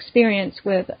an experience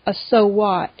with a so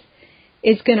what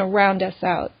is going to round us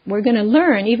out. We're going to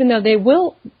learn, even though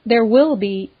there will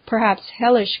be perhaps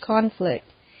hellish conflict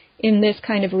in this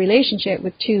kind of relationship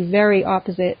with two very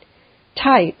opposite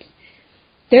types,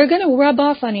 they're going to rub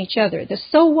off on each other. The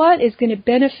so what is going to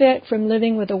benefit from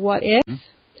living with a what if,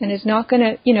 and is not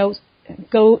going to,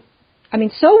 go. I mean,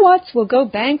 so-whats will go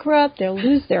bankrupt, they'll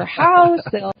lose their house,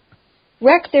 they'll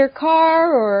wreck their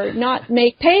car or not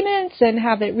make payments and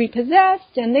have it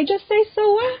repossessed, and they just say,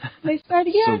 so what? They start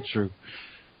again. So true.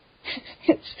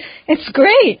 It's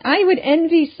great. I would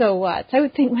envy so-whats. I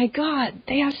would think, my God,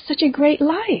 they have such a great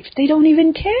life. They don't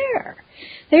even care.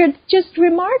 They're just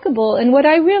remarkable. And what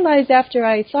I realized after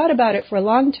I thought about it for a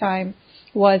long time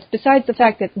was, besides the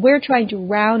fact that we're trying to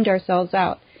round ourselves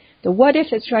out, the what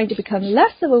if is trying to become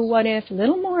less of a what if, a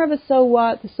little more of a so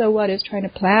what. The so what is trying to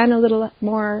plan a little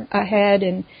more ahead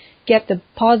and get the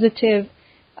positive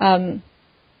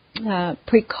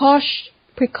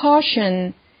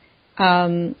precaution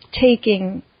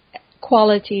taking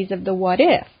qualities of the what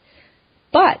if.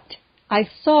 But I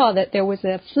saw that there was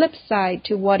a flip side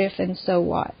to what if and so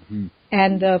what.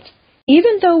 And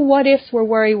even though what ifs were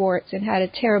worrywarts and had a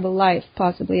terrible life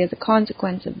possibly as a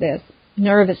consequence of this,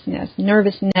 nervousness,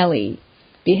 nervous Nelly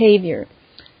behavior.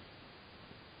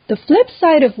 The flip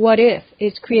side of what if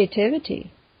is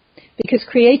creativity. Because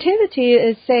creativity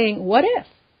is saying, what if?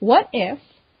 What if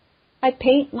I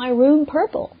paint my room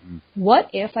purple? What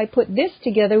if I put this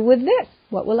together with this?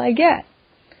 What will I get?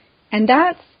 And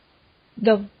that's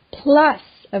the plus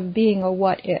of being a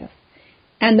what if.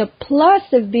 And the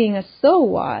plus of being a so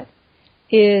what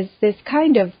is this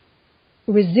kind of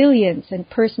resilience and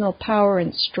personal power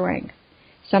and strength.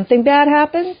 Something bad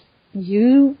happens,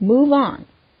 you move on.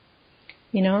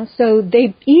 So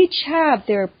they each have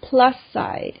their plus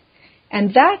side.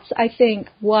 And that's, I think,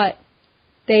 what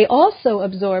they also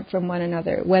absorb from one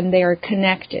another when they are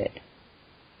connected.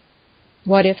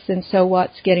 What ifs and so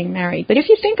whats getting married. But if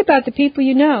you think about the people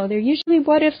you know, they're usually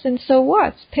what ifs and so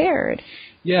whats paired.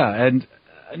 Yeah, and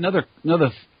another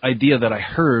idea that I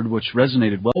heard, which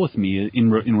resonated well with me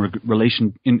in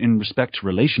respect to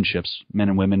relationships, men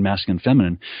and women, masculine and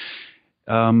feminine.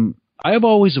 I have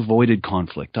always avoided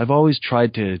conflict. I've always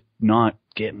tried to not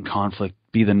get in conflict,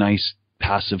 be the nice,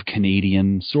 passive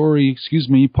Canadian, sorry, excuse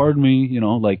me, pardon me,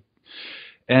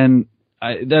 and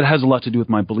that has a lot to do with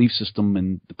my belief system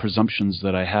and the presumptions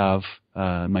that I have,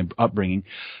 my upbringing.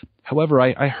 However,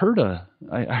 I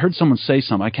heard someone say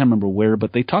something, I can't remember where,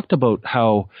 but they talked about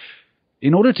how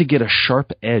in order to get a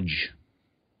sharp edge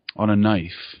on a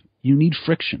knife, you need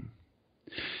friction.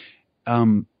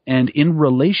 And in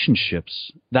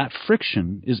relationships, that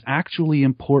friction is actually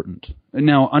important.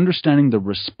 Now, understanding the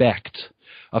respect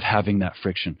of having that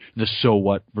friction, the so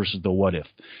what versus the what if.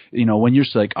 When you're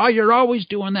like, oh, you're always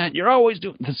doing that, you're always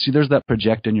doing... See, there's that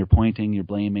projecting, you're pointing, you're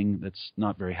blaming, that's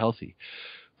not very healthy.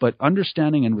 But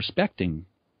understanding and respecting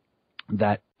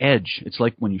that edge, it's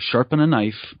like when you sharpen a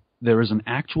knife, there is an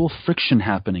actual friction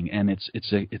happening, and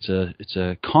it's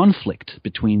a conflict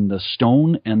between the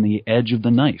stone and the edge of the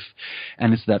knife.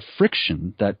 And it's that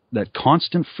friction, that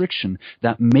constant friction,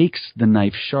 that makes the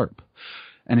knife sharp.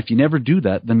 And if you never do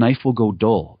that, the knife will go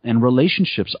dull. And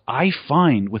relationships, I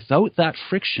find, without that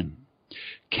friction,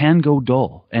 can go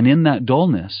dull. And in that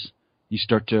dullness, you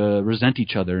start to resent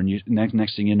each other, and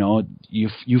next thing you know,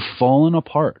 you've fallen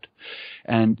apart.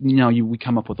 And we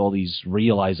come up with all these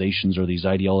realizations or these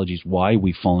ideologies why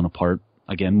we've fallen apart.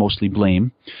 Again, mostly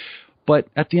blame. But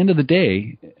at the end of the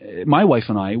day, my wife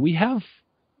and I, we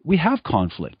have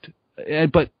conflict.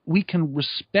 But we can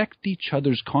respect each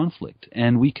other's conflict,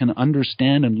 and we can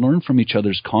understand and learn from each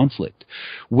other's conflict,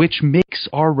 which makes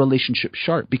our relationship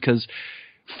sharp. Because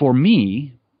for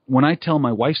me, when I tell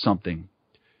my wife something,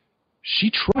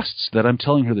 she trusts that I'm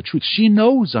telling her the truth. She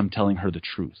knows I'm telling her the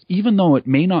truth. Even though it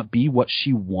may not be what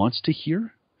she wants to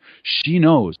hear, she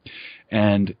knows.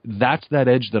 And that's that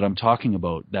edge that I'm talking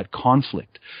about, that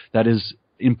conflict that is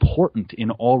important in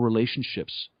all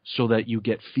relationships, so that you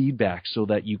get feedback, so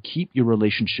that you keep your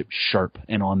relationship sharp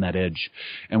and on that edge.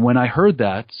 And when I heard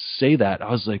that, say that, I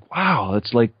was like, wow,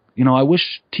 it's like, I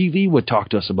wish TV would talk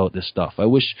to us about this stuff. I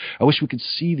wish we could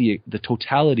see the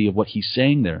totality of what he's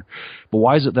saying there. But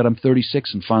why is it that I'm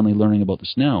 36 and finally learning about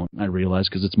this now? I realize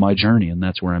because it's my journey, and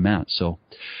that's where I'm at. So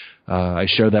I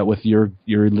share that with your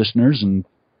listeners, and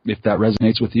if that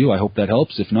resonates with you, I hope that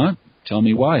helps. If not, tell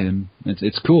me why, and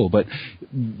it's cool. But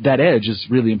that edge is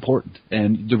really important,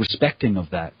 and the respecting of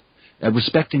that,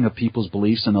 respecting of people's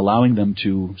beliefs and allowing them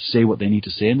to say what they need to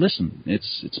say and listen.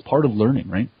 It's part of learning,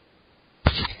 right?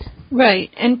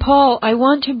 Right. And Paul, I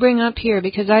want to bring up here,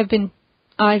 because I've been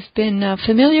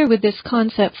familiar with this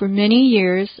concept for many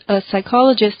years. A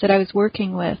psychologist that I was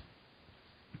working with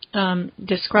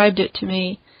described it to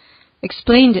me,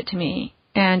 explained it to me,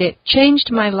 and it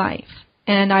changed my life.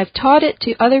 And I've taught it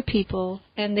to other people,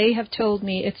 and they have told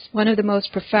me it's one of the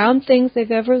most profound things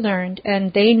they've ever learned,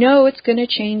 and they know it's going to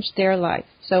change their life.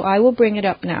 So I will bring it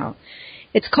up now.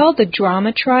 It's called the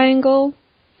drama triangle,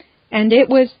 and it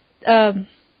was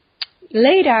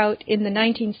laid out in the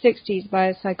 1960s by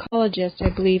a psychologist, I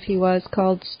believe he was,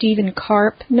 called Stein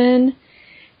Karpman.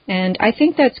 And I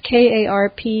think that's Karpmann,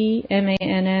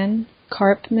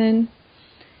 Karpman.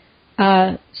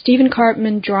 Stein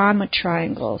Karpman drama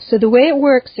triangle. So the way it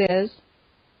works is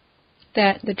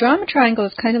that the drama triangle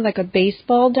is kind of like a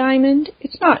baseball diamond.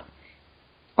 It's not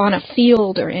on a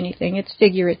field or anything. It's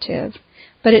figurative.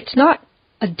 But it's not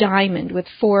a diamond with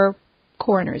 4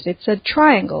 corners. It's a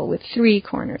triangle with 3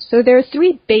 corners. So there are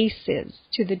 3 bases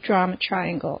to the drama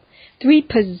triangle, 3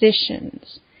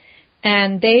 positions.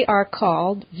 And they are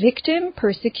called victim,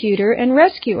 persecutor, and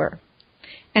rescuer.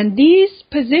 And these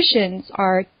positions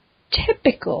are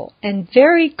typical and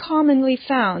very commonly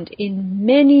found in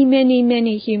many, many,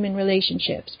 many human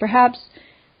relationships. Perhaps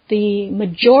the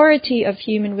majority of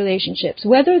human relationships,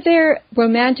 whether they're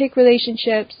romantic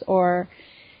relationships or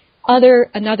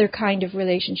another kind of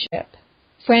relationship.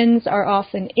 Friends are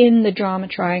often in the drama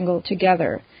triangle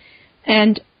together.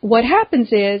 And what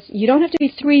happens is, you don't have to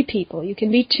be 3 people. You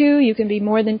can be 2, you can be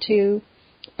more than 2,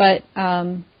 but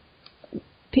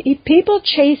people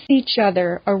chase each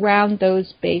other around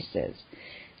those bases.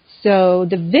 So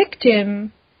the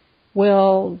victim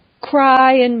will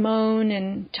cry and moan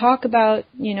and talk about,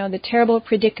 the terrible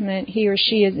predicament he or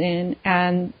she is in,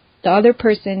 and the other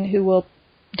person who will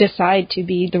decide to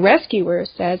be the rescuer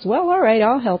says, well, all right,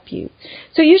 I'll help you.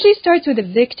 So it usually starts with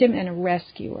a victim and a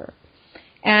rescuer.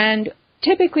 And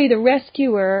typically the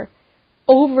rescuer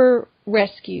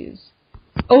over-rescues,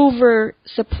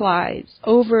 over-supplies,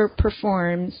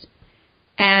 over-performs,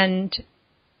 and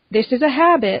this is a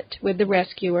habit with the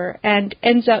rescuer and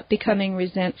ends up becoming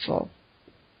resentful.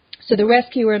 So the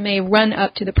rescuer may run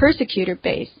up to the persecutor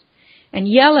base and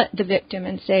yell at the victim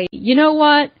and say, you know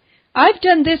what, I've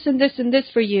done this and this and this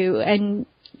for you, and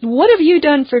what have you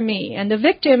done for me? And the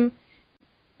victim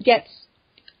gets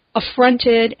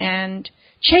affronted and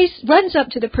runs up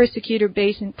to the persecutor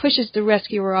base and pushes the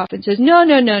rescuer off and says, no,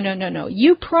 no, no, no, no, no.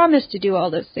 You promised to do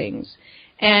all those things.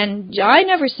 And I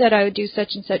never said I would do such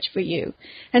and such for you.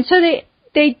 And so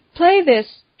they play this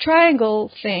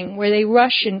triangle thing where they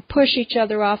rush and push each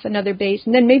other off another base,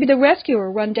 and then maybe the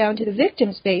rescuer run down to the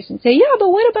victim's base and say, yeah, but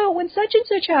what about when such and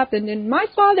such happened, and my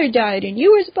father died, and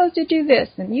you were supposed to do this,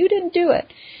 and you didn't do it.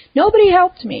 Nobody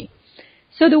helped me.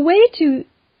 So the way to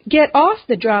get off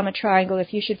the drama triangle,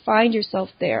 if you should find yourself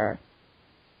there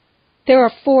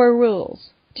are 4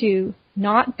 rules to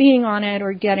not being on it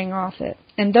or getting off it.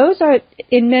 And those are,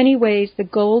 in many ways, the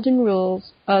golden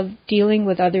rules of dealing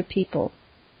with other people.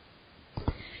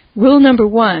 Rule number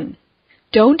 1,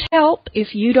 don't help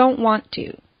if you don't want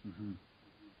to. Mm-hmm.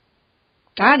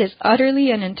 That is utterly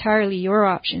and entirely your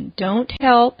option. Don't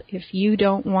help if you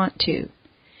don't want to.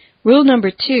 Rule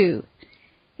number 2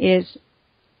 is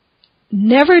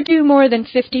never do more than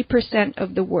 50%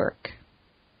 of the work.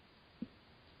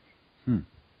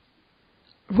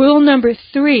 Rule number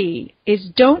 3 is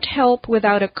don't help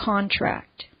without a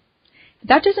contract.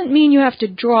 That doesn't mean you have to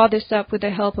draw this up with the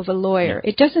help of a lawyer.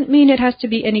 It doesn't mean it has to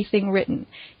be anything written.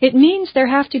 It means there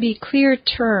have to be clear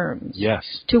terms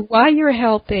to why you're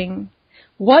helping,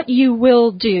 what you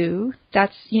will do,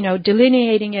 that's,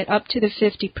 delineating it up to the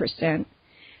 50%,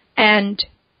 and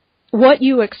what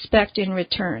you expect in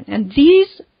return. And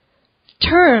these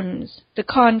terms, the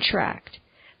contract,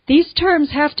 these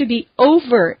terms have to be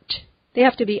overt. They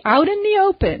have to be out in the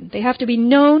open. They have to be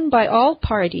known by all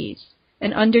parties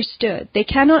and understood. They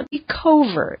cannot be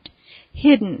covert,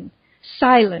 hidden,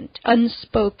 silent,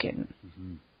 unspoken.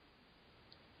 Mm-hmm.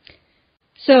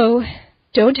 So,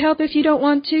 don't help if you don't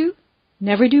want to.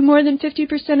 Never do more than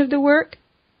 50% of the work.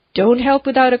 Don't help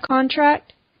without a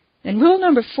contract. And rule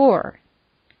number 4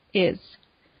 is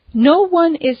no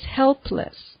one is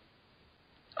helpless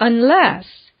unless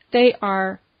they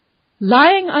are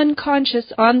lying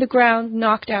unconscious on the ground,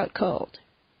 knocked out cold.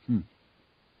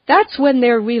 That's when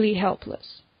they're really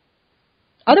helpless.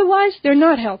 Otherwise, they're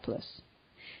not helpless.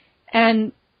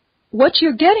 And what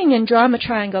you're getting in drama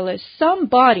triangle is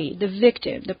somebody, the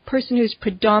victim, the person who's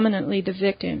predominantly the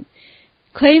victim,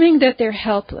 claiming that they're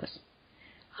helpless.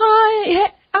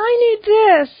 I need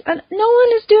this, and no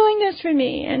one is doing this for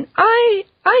me, and I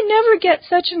never get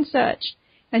such and such.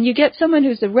 And you get someone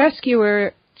who's the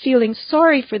rescuer feeling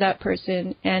sorry for that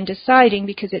person and deciding,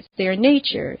 because it's their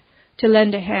nature, to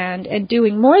lend a hand and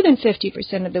doing more than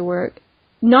 50% of the work,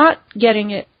 not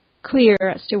getting it clear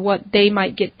as to what they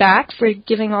might get back for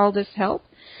giving all this help.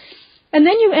 And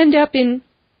then you end up in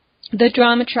the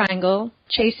drama triangle,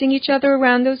 chasing each other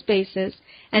around those bases,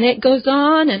 and it goes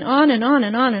on and on and on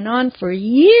and on and on for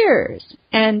years.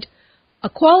 And a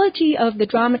quality of the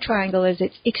drama triangle is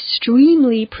it's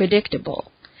extremely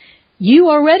predictable. You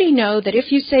already know that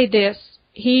if you say this,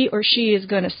 he or she is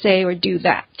going to say or do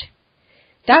that.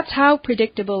 That's how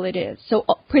predictable it is. So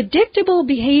predictable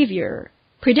behavior,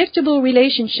 predictable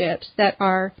relationships that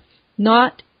are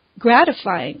not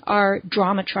gratifying are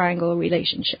drama triangle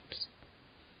relationships.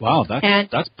 Wow,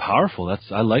 that's powerful.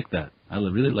 I like that. I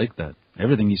really like that.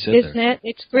 Everything you said Isn't it?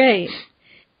 It's great.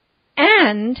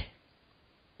 And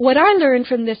what I learned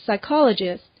from this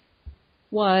psychologist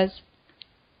was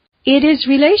it is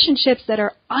relationships that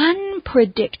are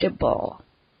unpredictable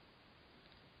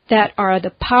that are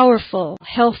the powerful,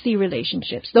 healthy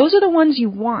relationships. Those are the ones you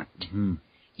want. Mm-hmm.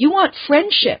 You want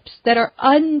friendships that are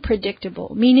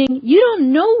unpredictable, meaning you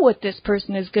don't know what this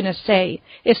person is going to say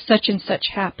if such and such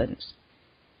happens.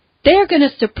 They're going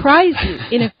to surprise you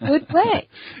in a good way.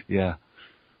 Yeah.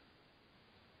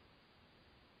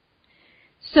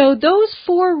 So those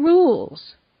 4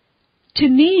 rules, to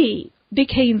me,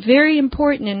 became very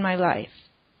important in my life.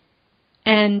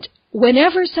 And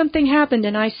whenever something happened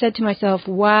and I said to myself,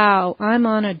 wow, I'm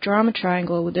on a drama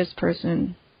triangle with this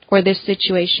person or this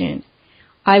situation,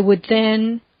 I would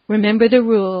then remember the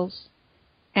rules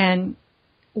and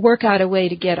work out a way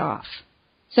to get off.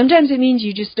 Sometimes it means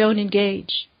you just don't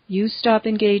engage. You stop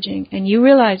engaging and you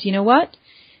realize, you know what?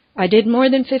 I did more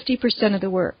than 50% of the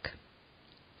work.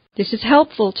 This is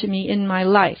helpful to me in my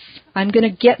life. I'm going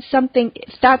to get something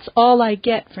if that's all I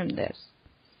get from this.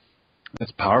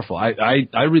 That's powerful.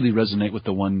 I really resonate with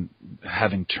the one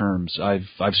having terms.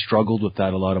 I've struggled with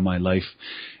that a lot of my life.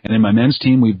 And in my men's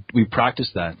team, we practice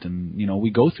that. And, we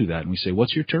go through that and we say,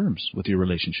 what's your terms with your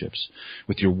relationships,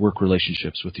 with your work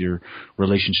relationships, with your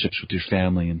relationships with your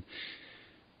family?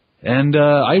 And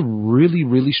I really,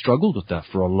 really struggled with that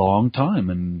for a long time.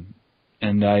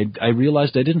 And I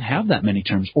realized I didn't have that many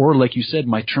terms. Or like you said,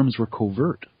 my terms were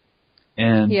covert.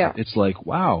 And It's like,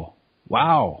 wow.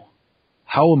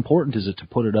 how important is it to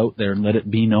put it out there and let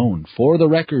it be known for the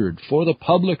record, for the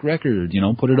public record,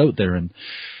 put it out there and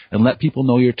let people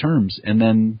know your terms. And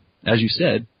then, as you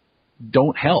said,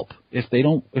 don't help if they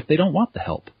don't want the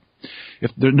help.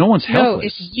 No one's helpless.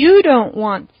 No, if you don't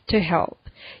want to help.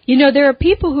 There are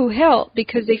people who help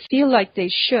because they feel like they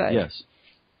should. Yes.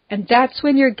 And that's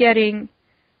when you're getting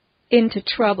into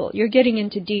trouble. You're getting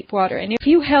into deep water. And if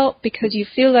you help because you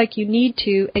feel like you need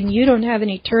to and you don't have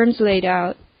any terms laid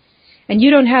out and you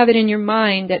don't have it in your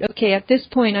mind that, okay, at this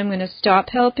point I'm going to stop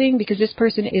helping because this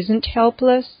person isn't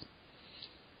helpless.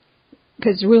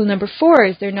 Because rule number 4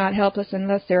 is they're not helpless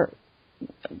unless they're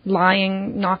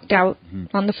lying, knocked out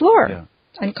on the floor,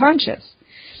 unconscious.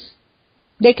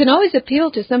 They can always appeal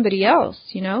to somebody else,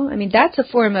 that's a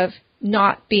form of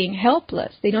not being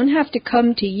helpless. They don't have to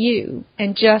come to you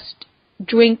and just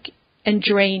drink and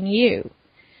drain you.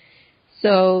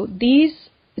 So these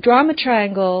drama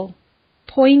triangle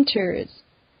pointers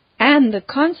and the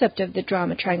concept of the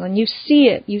drama triangle, and you see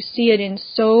it in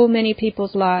so many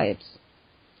people's lives.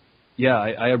 Yeah,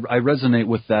 I resonate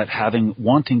with that,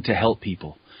 wanting to help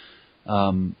people,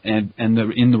 and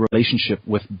in the relationship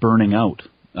with burning out.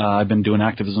 I've been doing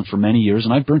activism for many years,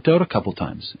 and I've burnt out a couple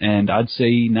times. And I'd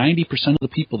say 90% of the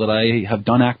people that I have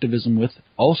done activism with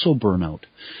also burn out.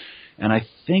 And I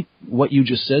think what you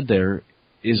just said there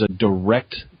is a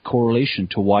direct correlation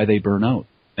to why they burn out,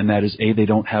 and that is they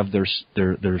don't have their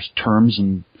terms,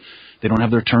 and they don't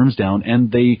have their terms down,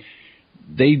 and they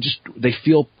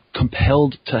feel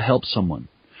compelled to help someone,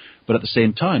 but at the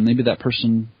same time, maybe that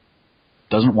person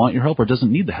doesn't want your help or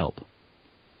doesn't need the help.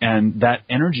 And that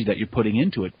energy that you're putting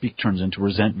into it turns into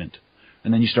resentment.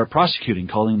 And then you start prosecuting,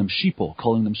 calling them sheeple,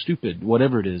 calling them stupid,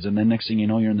 whatever it is. And then next thing you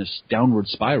know, you're in this downward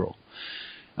spiral.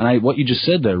 And what you just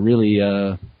said there really,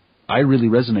 I really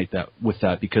resonate with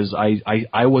that because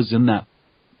I was in that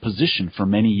position for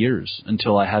many years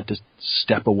until I had to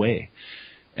step away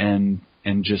and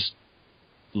just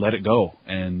let it go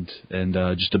and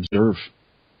just observe.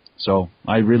 So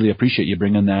I really appreciate you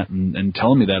bringing that and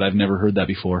telling me that. I've never heard that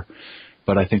before,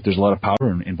 but I think there's a lot of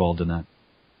power involved in that.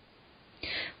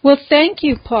 Well, thank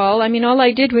you, Paul. All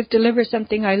I did was deliver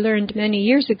something I learned many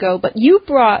years ago, but you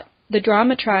brought the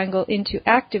drama triangle into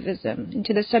activism,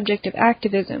 into the subject of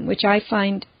activism, which I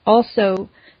find also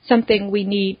something we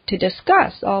need to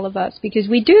discuss, all of us, because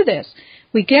we do this.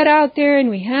 We get out there and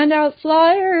we hand out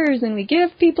flyers and we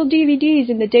give people DVDs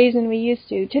in the days when we used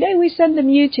to. Today we send them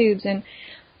YouTubes, and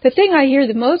the thing I hear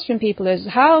the most from people is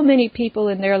how many people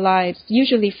in their lives,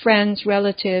 usually friends,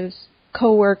 relatives,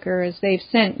 co-workers, they've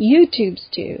sent YouTubes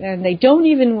to, and they don't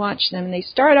even watch them, and they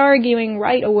start arguing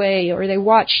right away, or they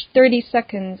watch 30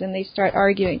 seconds and they start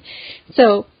arguing.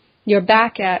 So you're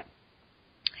back at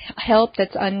help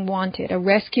that's unwanted, a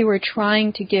rescuer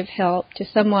trying to give help to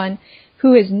someone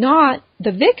who is not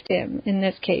the victim in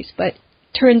this case, but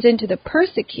turns into the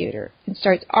persecutor and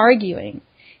starts arguing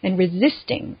and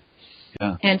resisting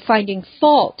and finding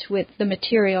fault with the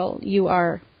material you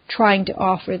are trying to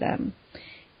offer them.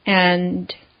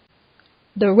 And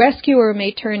the rescuer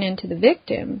may turn into the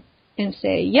victim and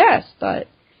say, yes, but,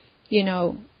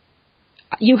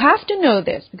 you have to know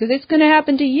this because it's going to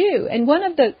happen to you. And one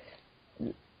of the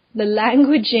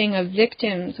languaging of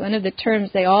victims, one of the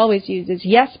terms they always use is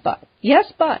yes, but.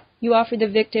 Yes, but. You offer the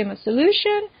victim a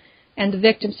solution, and the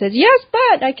victim says, yes,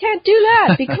 but I can't do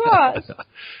that because.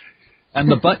 And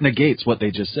the but negates what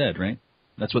they just said, right?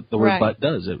 That's what the word but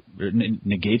does. It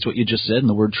negates what you just said, and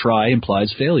the word try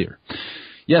implies failure.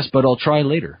 Yes, but I'll try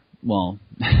later. Well,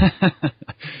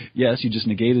 yes, you just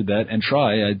negated that, and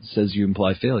try says you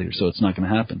imply failure, so it's not going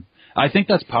to happen. I think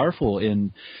that's powerful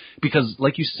because,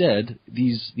 like you said,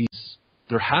 these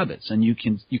they're habits, and you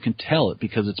can tell it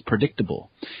because it's predictable.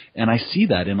 And I see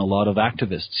that in a lot of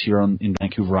activists here in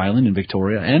Vancouver Island, in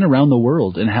Victoria, and around the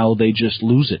world, and how they just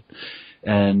lose it.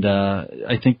 And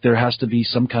I think there has to be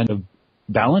some kind of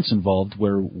balance involved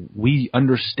where we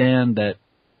understand that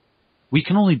we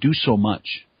can only do so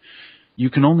much. You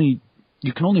can only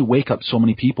wake up so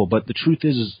many people, but the truth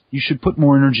is you should put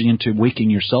more energy into waking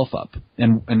yourself up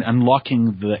and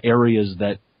unlocking the areas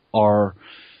that are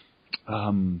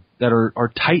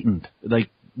tightened. Like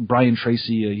Brian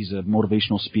Tracy, he's a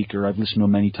motivational speaker. I've listened to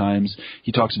him many times.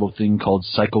 He talks about a thing called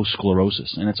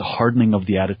psychosclerosis, and it's a hardening of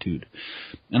the attitude.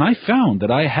 And I found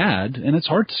that I had, and it's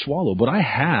hard to swallow, but I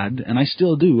had, and I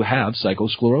still do have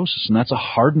psychosclerosis, and that's a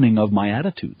hardening of my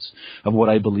attitudes, of what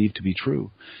I believe to be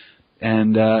true.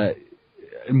 And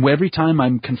every time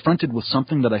I'm confronted with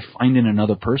something that I find in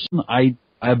another person, I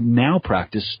have now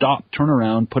practiced stop, turn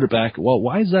around, put it back. Well,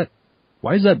 why is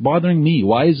that bothering me?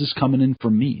 Why is this coming in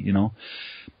from me?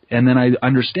 And then I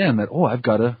understand that, I've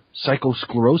got a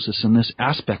psychosclerosis in this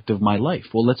aspect of my life.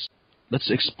 Well,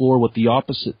 let's explore what the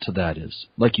opposite to that is.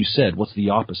 Like you said, what's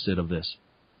the opposite of this?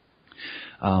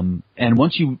 And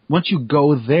once you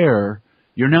go there,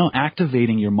 you're now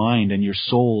activating your mind and your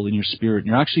soul and your spirit.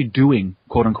 You're actually doing,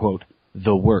 quote unquote,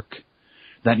 the work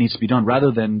that needs to be done,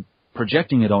 rather than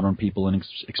projecting it out on people and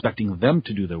expecting them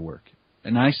to do their work.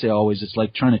 And I say always, it's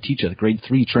like trying to teach a grade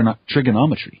 3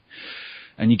 trigonometry.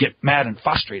 And you get mad and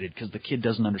frustrated because the kid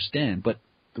doesn't understand. But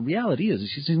the reality is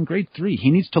he's in grade 3. He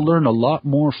needs to learn a lot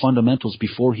more fundamentals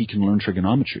before he can learn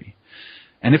trigonometry.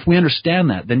 And if we understand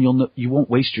that, then you won't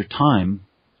waste your time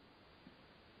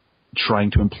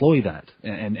trying to employ that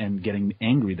and getting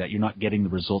angry that you're not getting the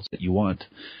results that you want.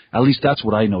 At least that's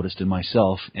what I noticed in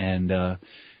myself. And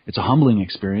it's a humbling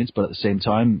experience, but at the same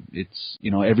time, it's,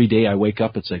 every day I wake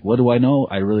up, it's like, what do I know?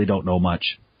 I really don't know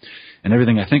much. And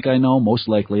everything I think I know most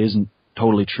likely isn't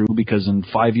totally true, because in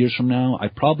 5 years from now, I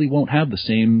probably won't have the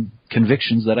same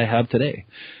convictions that I have today.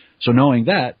 So knowing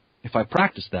that, if I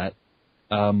practice that,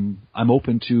 I'm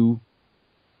open to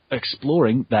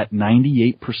exploring that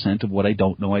 98% of what I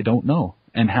don't know,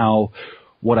 and how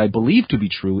what I believe to be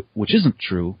true, which isn't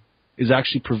true, is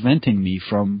actually preventing me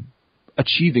from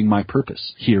achieving my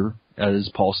purpose here as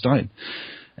Paul Stein.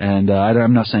 And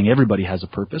I'm not saying everybody has a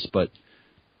purpose, but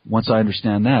once I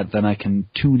understand that, then I can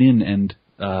tune in and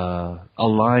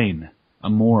align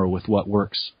more with what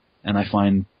works. And I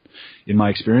find, in my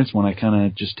experience, when I kind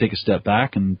of just take a step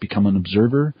back and become an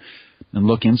observer and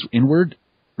look inward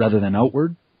rather than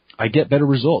outward, I get better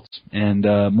results. And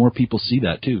more people see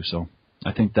that too. So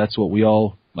I think that's what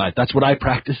that's what I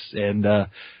practice. And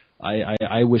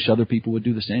I wish other people would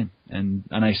do the same. And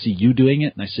I see you doing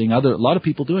it, and I see a lot of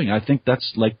people doing it. I think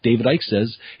that's, like David Icke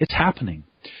says, it's happening.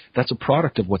 That's a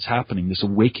product of what's happening, this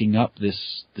waking up,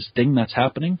 this thing that's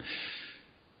happening.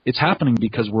 It's happening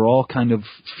because we're all kind of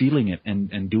feeling it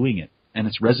and doing it. And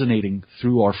it's resonating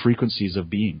through our frequencies of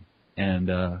being. And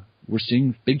we're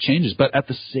seeing big changes. But at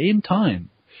the same time,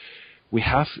 we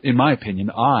have, in my opinion,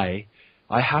 I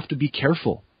have to be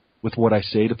careful with what I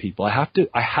say to people. I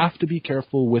have to be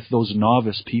careful with those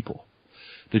novice people,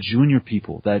 the junior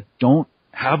people that don't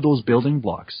have those building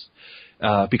blocks.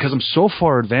 Because I'm so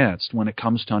far advanced when it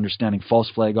comes to understanding false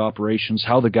flag operations,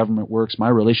 how the government works, my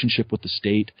relationship with the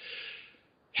state,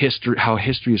 history, how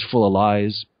history is full of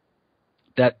lies,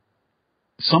 that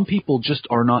some people just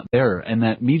are not there. And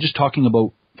that me just talking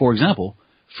about, for example,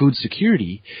 food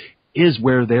security is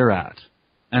where they're at.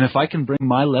 And if I can bring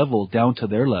my level down to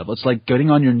their level, it's like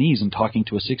getting on your knees and talking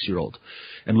to a 6-year-old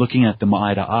and looking at them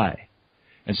eye to eye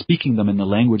and speaking them in the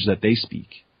language that they speak.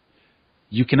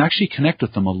 You can actually connect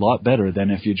with them a lot better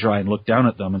than if you try and look down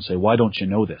at them and say, why don't you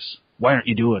know this? Why aren't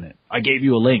you doing it? I gave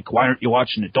you a link. Why aren't you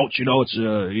watching it? Don't you know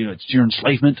it's your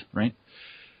enslavement, right?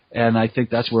 And I think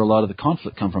that's where a lot of the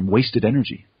conflict comes from, wasted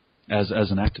energy as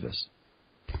an activist.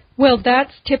 Well,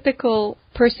 that's typical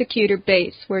persecutor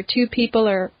base, where two people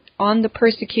are on the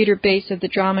persecutor base of the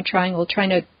drama triangle trying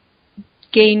to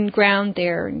gain ground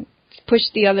there and push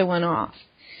the other one off.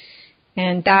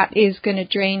 And that is going to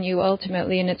drain you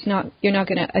ultimately, and you're not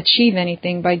going to achieve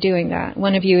anything by doing that.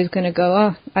 One of you is going to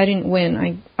go, I didn't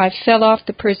win. I fell off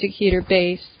the persecutor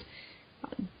base.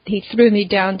 He threw me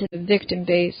down to the victim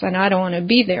base, and I don't want to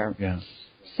be there. Yeah.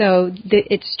 So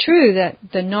it's true that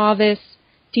the novice,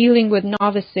 dealing with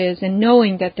novices and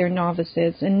knowing that they're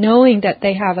novices and knowing that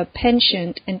they have a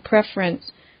penchant and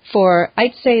preference for,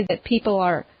 I'd say that people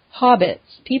are hobbits.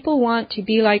 People want to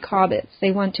be like hobbits.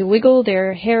 They want to wiggle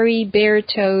their hairy bare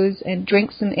toes and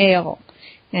drink some ale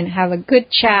and have a good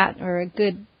chat or a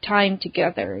good time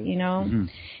together, Mm-hmm.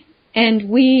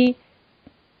 And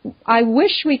I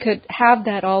wish we could have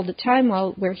that all the time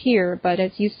while we're here, but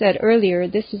as you said earlier,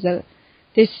 this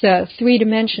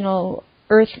three-dimensional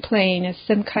earth plane is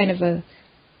some kind of a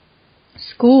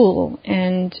school,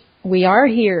 and we are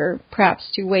here perhaps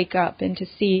to wake up and to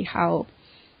see how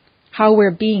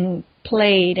we're being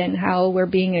played and how we're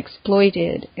being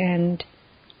exploited, and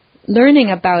learning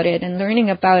about it and learning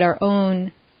about our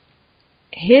own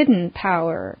hidden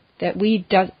power that we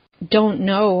don't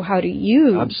know how to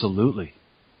use. Absolutely.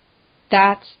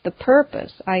 That's the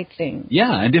purpose, I think.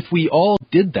 Yeah, and if we all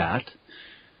did that,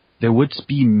 there would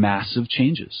be massive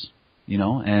changes,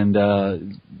 and,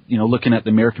 looking at the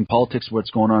American politics,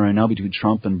 what's going on right now between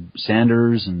Trump and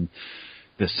Sanders and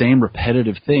the same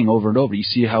repetitive thing over and over. You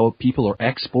see how people are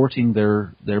exporting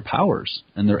their powers,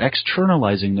 and they're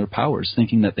externalizing their powers,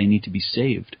 thinking that they need to be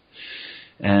saved.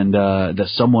 And that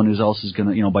someone else is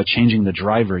going to, by changing the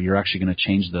driver, you're actually going to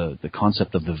change the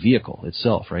concept of the vehicle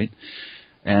itself, right?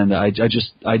 And I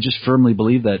just firmly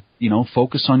believe that,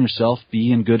 focus on yourself,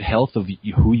 be in good health of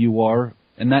who you are,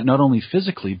 and that not only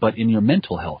physically, but in your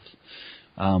mental health.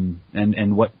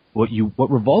 And what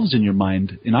revolves in your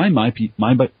mind, in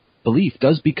my belief,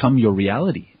 does become your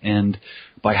reality. And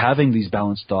by having these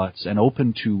balanced thoughts and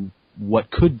open to what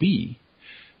could be,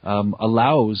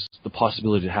 allows the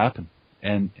possibility to happen.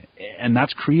 And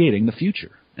that's creating the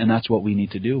future. And that's what we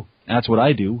need to do. And that's what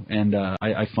I do. And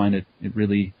I find it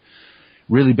really,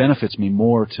 really benefits me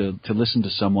more to listen to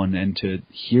someone and to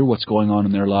hear what's going on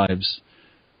in their lives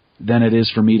than it is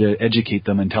for me to educate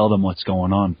them and tell them what's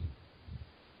going on.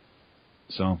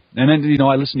 So, and then,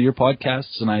 I listen to your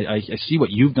podcasts, and I see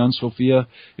what you've done, Sofia.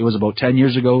 It was about 10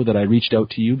 years ago that I reached out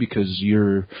to you because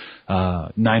your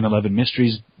 9/11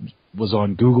 Mysteries was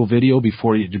on Google Video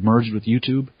before it merged with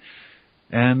YouTube.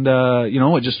 And,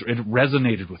 it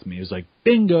resonated with me. It was like,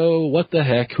 bingo, what the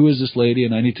heck, who is this lady?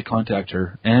 And I need to contact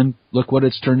her. And look what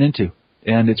it's turned into.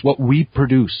 And it's what we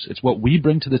produce. It's what we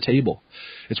bring to the table.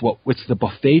 It's the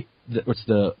buffet. It's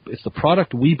the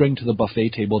product we bring to the buffet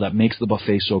table that makes the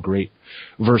buffet so great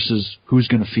versus who's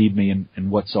going to feed me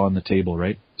and what's on the table,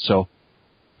 right? So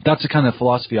that's the kind of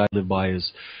philosophy I live by,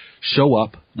 is show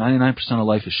up. 99% of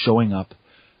life is showing up.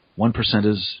 1%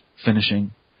 is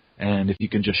finishing. And if you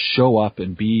can just show up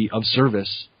and be of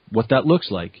service, what that looks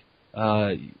like,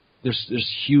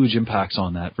 there's huge impacts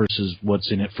on that versus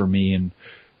what's in it for me and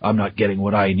I'm not getting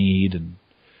what I need.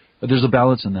 But there's a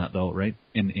balance in that, though, right,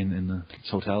 in the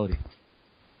totality.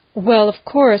 Well, of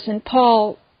course. And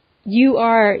Paul, you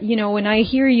are, when I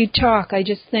hear you talk, I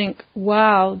just think,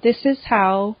 wow, this is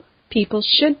how people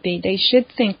should be. They should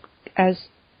think as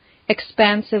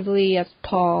expansively as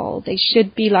Paul. They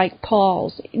should be like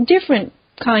Pauls, different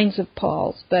kinds of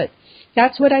Pauls. But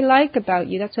that's what I like about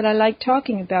you. That's what I like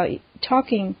talking about.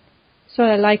 That's what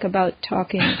I like about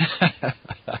talking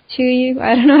to you.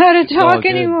 I don't know how to talk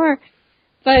anymore.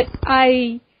 But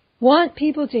I want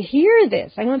people to hear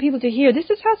this. I want people to hear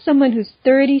this is how someone who's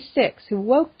 36, who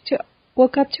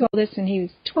woke up to all this when he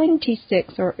was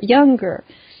 26 or younger.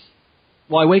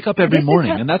 Well, I wake up every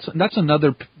morning, and that's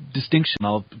another distinction.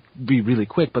 I'll be really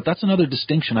quick, but that's another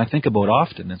distinction I think about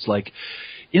often. It's like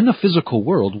in the physical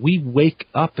world, we wake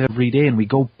up every day and we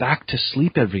go back to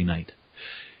sleep every night.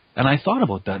 And I thought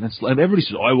about that, and it's like everybody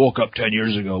says, "Oh, I woke up 10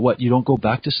 years ago." What? You don't go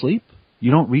back to sleep?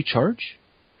 You don't recharge?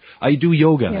 I do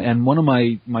yoga, and one of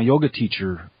my yoga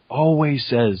teacher always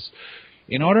says,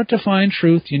 in order to find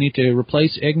truth, you need to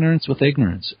replace ignorance with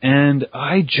ignorance. And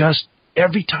I just,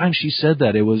 every time she said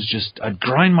that, it was just, I'd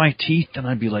grind my teeth and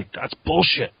I'd be like, that's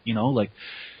bullshit,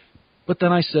 But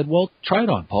then I said, well, try it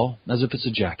on, Paul, as if it's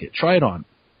a jacket. Try it on.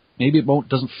 Maybe it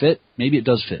doesn't fit. Maybe it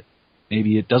does fit.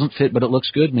 Maybe it doesn't fit, but it looks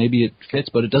good. Maybe it fits,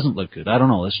 but it doesn't look good. I don't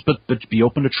know. But be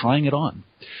open to trying it on.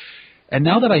 And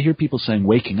now that I hear people saying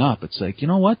waking up, it's like, you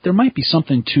know what? There might be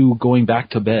something to going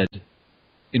back to bed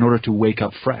in order to wake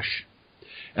up fresh.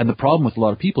 And the problem with a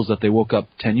lot of people is that they woke up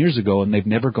 10 years ago and they've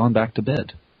never gone back to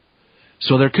bed.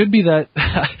 So there could be that.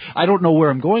 I don't know where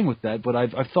I'm going with that, but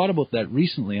I've thought about that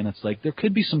recently, and it's like there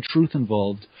could be some truth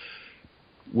involved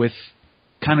with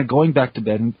kind of going back to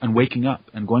bed and waking up,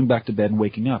 and going back to bed and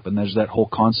waking up. And there's that whole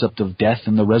concept of death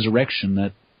and the resurrection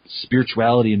that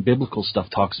spirituality and biblical stuff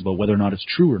talks about, whether or not it's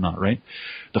true or not, right?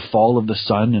 The fall of the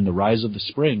sun and the rise of the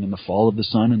spring, and the fall of the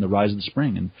sun and the rise of the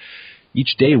spring. And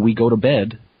each day we go to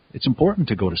bed, it's important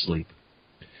to go to sleep.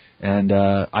 And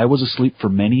I was asleep for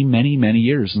many, many, many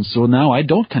years. And so now I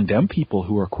don't condemn people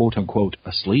who are quote-unquote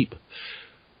asleep.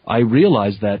 I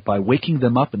realize that by waking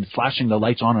them up and flashing the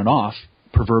lights on and off,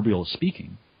 proverbial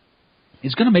speaking,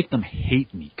 is going to make them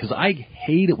hate me, because I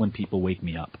hate it when people wake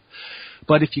me up.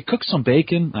 But if you cook some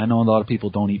bacon, I know a lot of people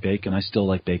don't eat bacon, I still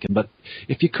like bacon, but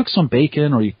if you cook some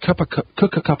bacon or you cook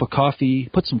a cup of coffee,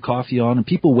 put some coffee on, and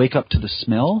people wake up to the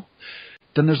smell,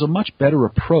 then there's a much better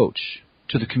approach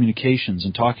to the communications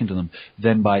and talking to them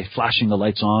than by flashing the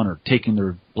lights on or taking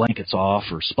their blankets off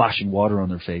or splashing water on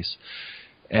their face.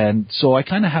 And so I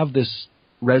kind of have this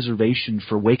reservation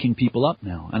for waking people up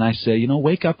now. And I say,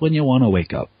 wake up when you want to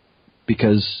wake up,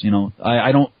 because,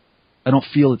 I don't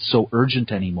feel it's so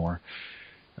urgent anymore.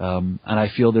 And I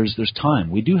feel there's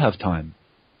time. We do have time.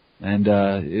 And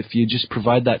if you just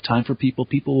provide that time for people,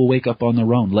 people will wake up on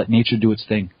their own. Let nature do its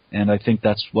thing. And I think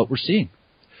that's what we're seeing.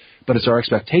 But it's our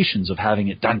expectations of having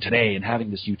it done today and having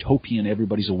this utopian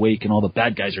everybody's awake and all the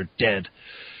bad guys are dead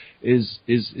is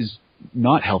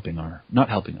not helping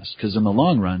us. Because in the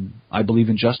long run, I believe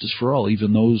in justice for all,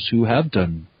 even those who have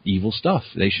done evil stuff.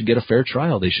 They should get a fair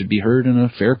trial. They should be heard in a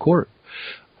fair court.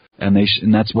 And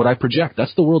that's what I project.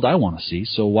 That's the world I want to see.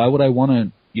 So why would I want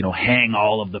to, hang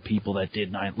all of the people that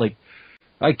did 9? Like,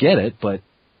 I get it, but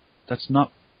That's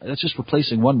just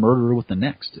replacing one murderer with the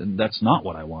next, and that's not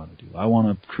what I want to do. I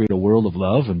want to create a world of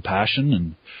love and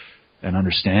passion and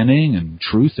understanding and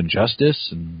truth and justice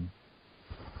and,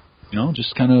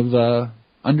 just kind of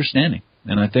understanding.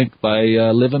 And I think by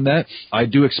living that, I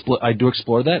do explore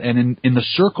that. And in the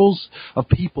circles of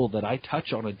people that I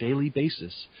touch on a daily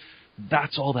basis,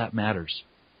 that's all that matters.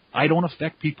 I don't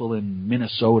affect people in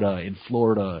Minnesota, in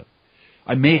Florida.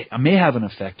 I may have an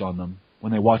effect on them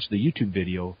when they watch the YouTube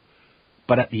video,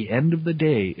 but at the end of the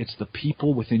day, it's the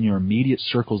people within your immediate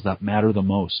circles that matter the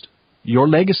most. Your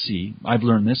legacy, I've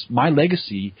learned this, my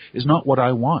legacy is not what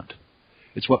I want.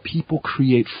 It's what people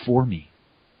create for me,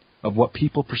 of what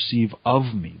people perceive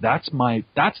of me. That's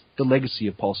the legacy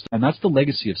of Paul Stein. That's the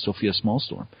legacy of Sofia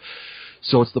Smallstorm.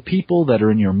 So it's the people that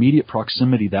are in your immediate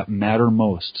proximity that matter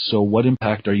most. So what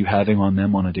impact are you having on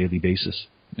them on a daily basis?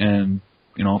 And,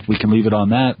 if we can leave it on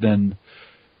that, then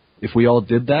if we all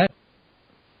did that,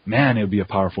 man, it would be a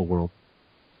powerful world,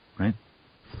 right?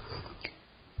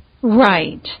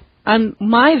 Right.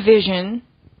 My vision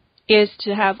is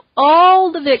to have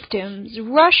all the victims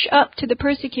rush up to the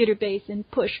persecutor base and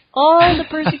push all the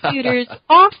persecutors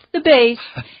off the base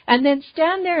and then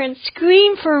stand there and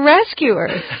scream for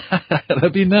rescuers.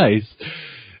 That'd be nice.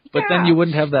 But then you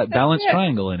wouldn't have that balanced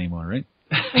triangle anymore, right?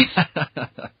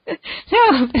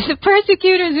 No, the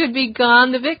persecutors would be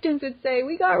gone. The victims would say,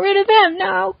 we got rid of them.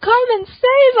 Now come and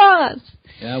save us.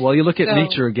 Yeah, well, you look at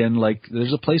nature again, like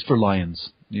there's a place for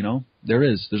lions, There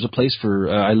is. There's a place for,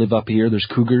 I live up here, there's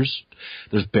cougars,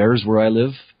 there's bears where I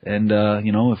live, and,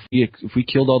 if we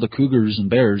killed all the cougars and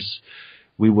bears,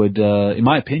 we would, in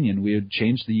my opinion, we would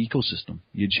change the ecosystem.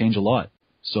 You'd change a lot.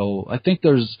 So I think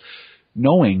there's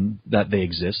knowing that they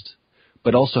exist,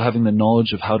 but also having the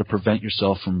knowledge of how to prevent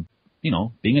yourself from,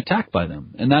 being attacked by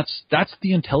them. And that's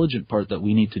the intelligent part that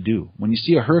we need to do. When you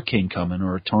see a hurricane coming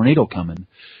or a tornado coming,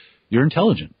 you're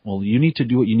intelligent. Well, you need to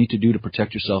do what you need to do to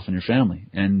protect yourself and your family.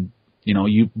 And,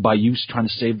 by you trying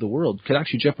to save the world could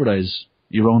actually jeopardize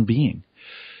your own being.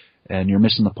 And you're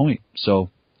missing the point. So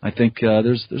I think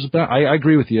I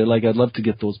agree with you. Like, I'd love to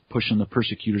get those pushing the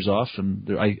persecutors off. And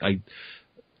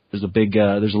there's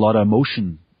a lot of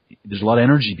emotion. There's a lot of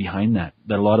energy behind that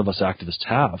a lot of us activists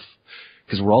have,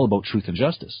 because we're all about truth and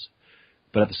justice.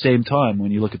 But at the same time,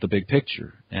 when you look at the big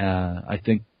picture, I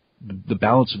think the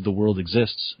balance of the world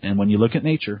exists. And when you look at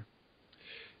nature,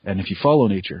 and if you follow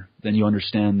nature, then you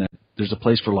understand that there's a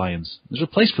place for lions. There's a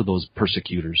place for those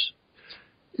persecutors.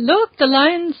 Look, the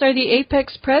lions are the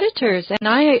apex predators, and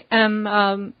I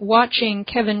am watching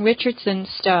Kevin Richardson's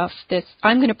stuff.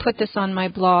 I'm going to put this on my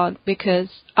blog because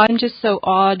I'm just so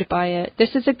awed by it.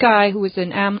 This is a guy who is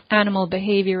an animal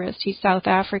behaviorist. He's South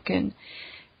African,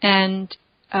 and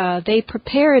they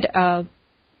prepared an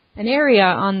area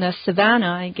on the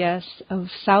savannah, I guess, of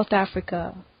South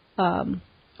Africa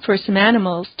for some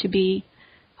animals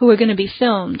who are going to be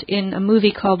filmed in a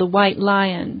movie called The White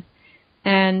Lion.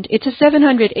 And it's a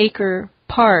 700-acre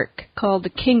park called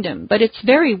the Kingdom, but it's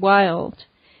very wild.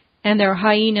 And there are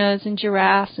hyenas and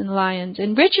giraffes and lions.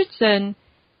 And Richardson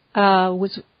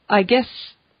was, I guess,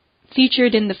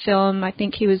 featured in the film. I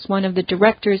think he was one of the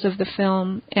directors of the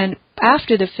film. And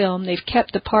after the film, they've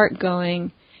kept the park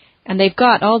going. And they've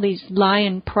got all these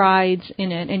lion prides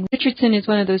in it. And Richardson is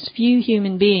one of those few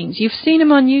human beings. You've seen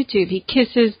him on YouTube. He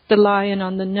kisses the lion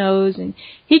on the nose. And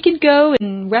he can go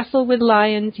and wrestle with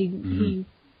lions. He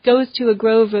goes to a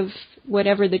grove of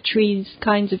whatever the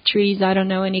kinds of trees, I don't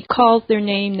know. And he calls their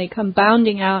name. They come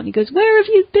bounding out. And he goes, where have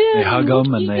you been? They hug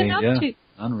him and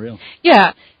unreal.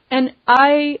 Yeah. And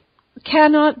I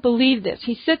cannot believe this.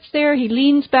 He sits there. He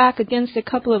leans back against a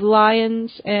couple of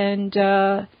lions.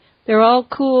 And they're all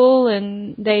cool,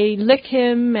 and they lick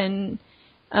him, and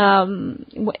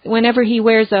whenever he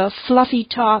wears a fluffy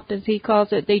top, as he calls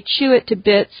it, they chew it to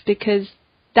bits because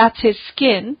that's his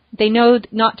skin. They know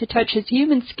not to touch his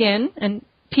human skin and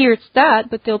pierce that,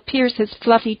 but they'll pierce his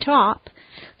fluffy top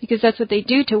because that's what they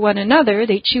do to one another.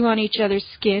 They chew on each other's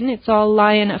skin. It's all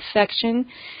lion affection.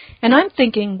 And I'm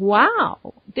thinking,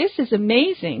 wow, this is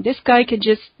amazing. This guy could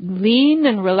just lean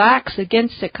and relax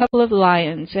against a couple of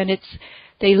lions, and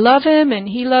they love him, and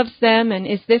he loves them, and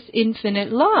is this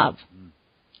infinite love?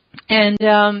 And,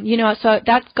 so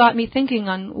that's got me thinking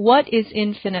on what is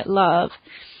infinite love,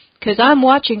 because I'm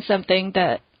watching something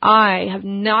that I have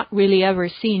not really ever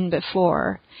seen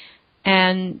before,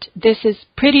 and this is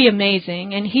pretty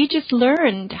amazing, and he just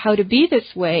learned how to be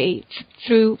this way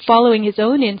through following his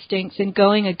own instincts and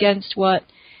going against what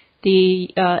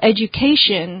the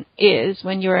education is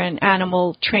when you're an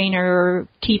animal trainer or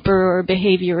keeper or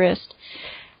behaviorist.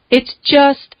 It's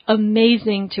just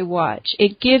amazing to watch.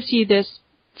 It gives you this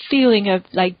feeling of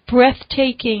like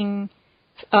breathtaking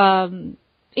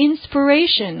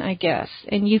inspiration, I guess.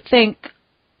 And you think,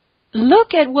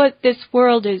 look at what this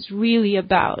world is really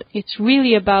about. It's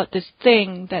really about this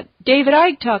thing that David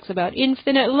Icke talks about,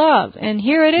 infinite love. And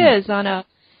here it is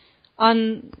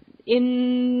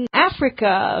in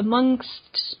Africa,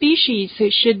 amongst species who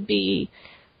should be,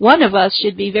 one of us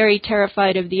should be very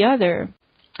terrified of the other,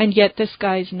 and yet this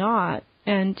guy's not.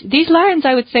 And these lions,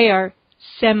 I would say, are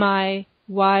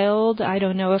semi-wild. I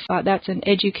don't know if that's an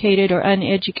educated or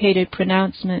uneducated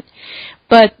pronouncement.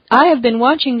 But I have been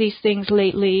watching these things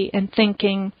lately and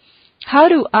thinking, how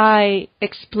do I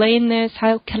explain this?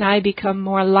 How can I become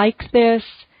more like this?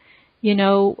 You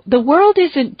know, the world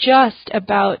isn't just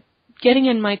about getting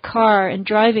in my car and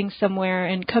driving somewhere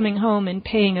and coming home and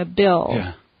paying a bill.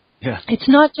 Yeah. Yeah. It's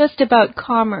not just about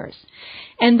commerce.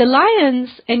 And the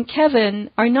lions and Kevin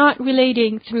are not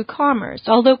relating through commerce,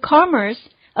 although commerce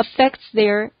affects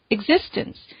their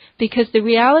existence. Because the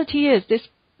reality is this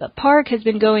park has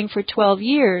been going for 12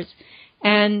 years,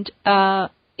 and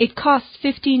it costs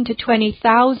 $15,000 to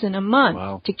 $20,000 a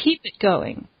month to keep it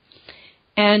going.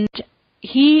 And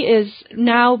he is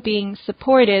now being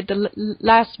supported. The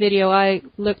last video I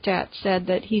looked at said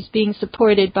that he's being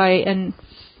supported by an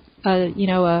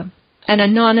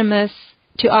anonymous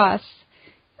to us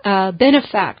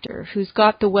benefactor who's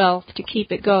got the wealth to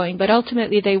keep it going. But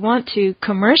ultimately they want to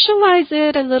commercialize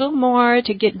it a little more,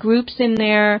 to get groups in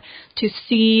there to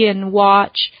see and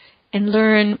watch and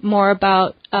learn more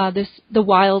about the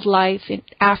wildlife in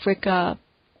Africa,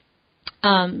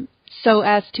 so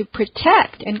as to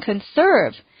protect and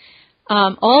conserve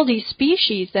all these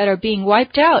species that are being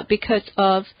wiped out because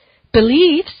of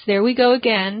beliefs. There we go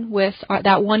again with that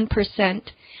 1%.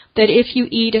 That if you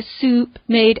eat a soup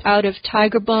made out of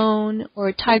tiger bone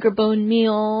or tiger bone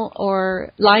meal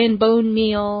or lion bone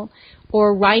meal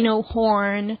or rhino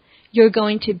horn, you're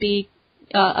going to be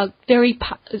a very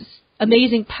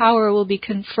amazing power will be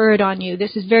conferred on you.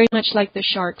 This is very much like the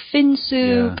shark fin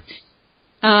soup.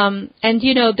 Yeah. And,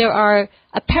 you know, there are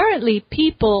apparently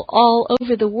people all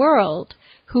over the world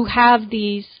who have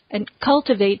these and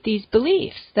cultivate these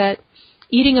beliefs that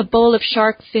eating a bowl of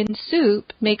shark fin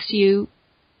soup makes you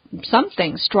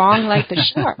something strong like the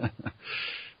shark.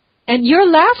 And you're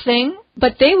laughing,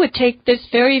 but they would take this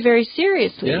very, very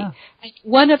seriously. Yeah.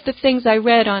 One of the things I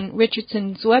read on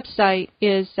Richardson's website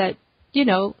is that, you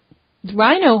know,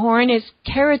 rhino horn is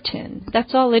keratin.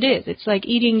 That's all it is. It's like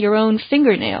eating your own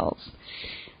fingernails.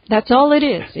 That's all it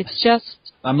is. It's just...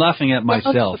 I'm laughing at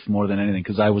myself more than anything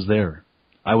because I was there.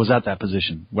 I was at that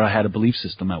position where I had a belief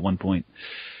system at one point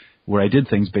where I did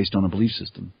things based on a belief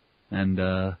system. And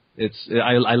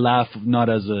I laugh not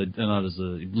as a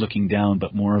looking down,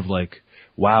 but more of like,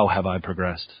 wow, have I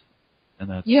progressed? And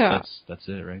that's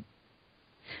it, right?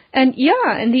 And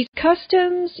and these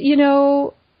customs, you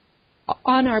know,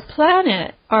 on our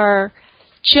planet are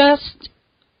just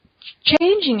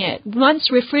changing it.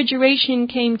 Once refrigeration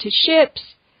came to ships,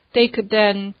 they could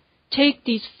then take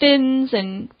these fins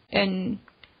and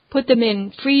put them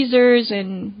in freezers,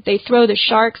 and they throw the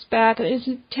sharks back. It's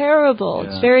terrible.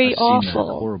 Yeah, it's very awful. Seen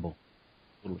that. Horrible.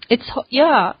 It's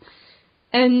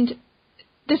and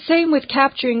the same with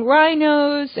capturing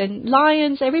rhinos and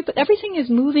lions. Everything is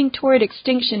moving toward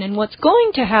extinction, and what's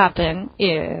going to happen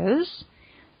is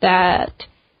that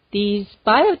these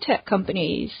biotech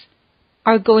companies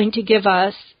are going to give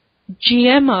us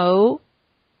GMO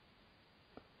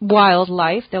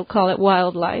wildlife. They'll call it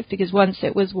wildlife because once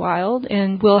it was wild,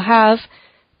 and we'll have,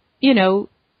 you know,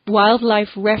 wildlife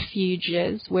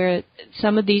refuges where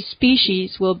some of these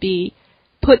species will be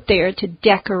put there to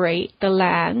decorate the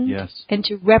land and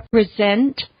to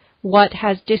represent what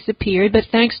has disappeared. But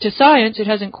thanks to science, it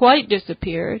hasn't quite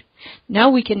disappeared. Now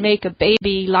we can make a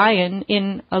baby lion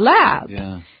in a lab.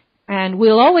 Yeah. And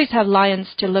we'll always have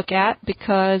lions to look at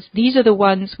because these are the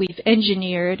ones we've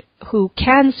engineered who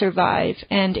can survive.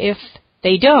 And if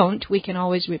they don't, we can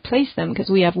always replace them because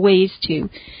we have ways to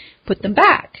put them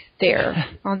back there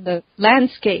on the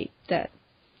landscape that,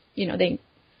 you know, they...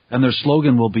 And their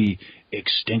slogan will be,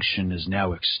 "Extinction is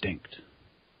now extinct."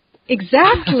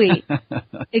 Exactly.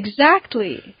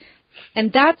 Exactly.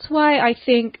 And that's why I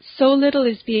think so little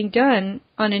is being done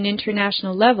on an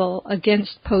international level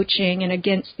against poaching and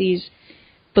against these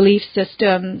belief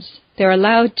systems. They're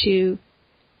allowed to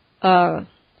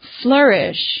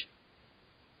flourish.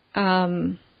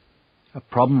 A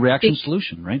problem, reaction,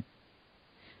 solution, right?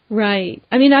 Right.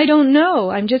 I mean, I don't know.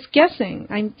 I'm just guessing.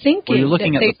 I'm thinking. Well, you're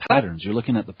looking at the patterns. You're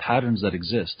looking at the patterns that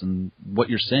exist, and what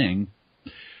you're saying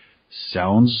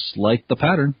sounds like the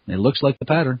pattern. It looks like the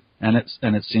pattern, and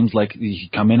it seems like you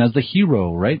come in as the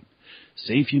hero, right?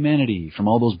 save humanity from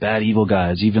all those bad evil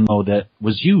guys, even though that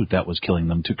was you that was killing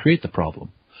them to create the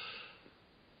problem.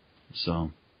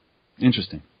 So,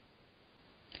 interesting.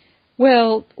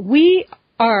 Well, we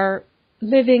are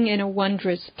living in a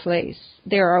wondrous place.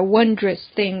 There are wondrous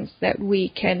things that we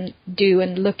can do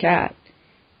and look at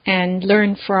and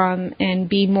learn from and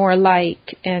be more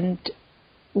like, and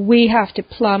we have to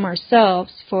plumb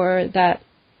ourselves for that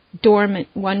dormant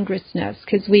wondrousness,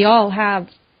 because we all have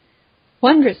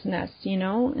wondrousness,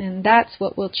 and that's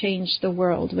what will change the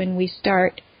world when we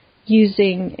start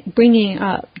dredging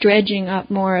up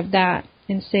more of that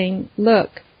and saying,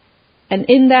 look, and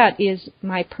in that is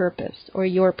my purpose, or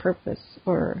your purpose,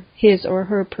 or his or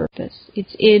her purpose.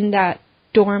 It's in that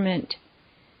dormant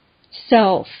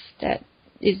self that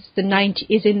is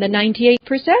in the 98%.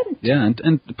 Yeah,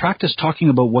 and practice talking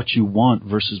about what you want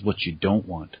versus what you don't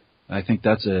want. I think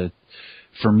that's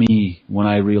for me, when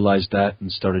I realized that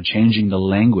and started changing the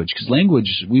language, because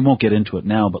language, we won't get into it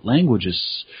now, but language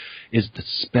is the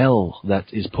spell that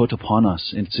is put upon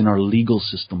us. It's in our legal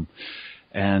system.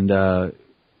 And,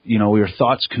 your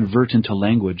thoughts convert into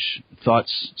language.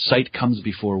 Sight comes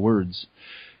before words.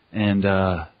 And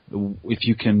if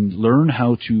you can learn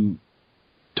how to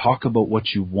talk about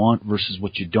what you want versus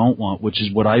what you don't want, which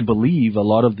is what I believe a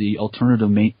lot of the alternative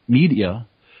media,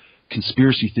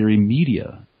 conspiracy theory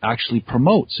media, actually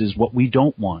promotes, is what we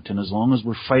don't want. And as long as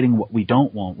we're fighting what we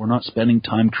don't want, we're not spending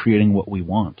time creating what we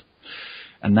want.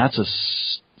 And that's a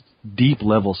deep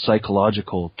level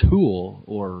psychological tool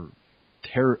or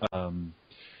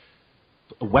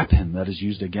a weapon that is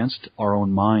used against our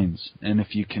own minds. And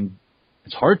if you can,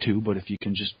 it's hard to, but if you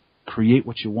can just create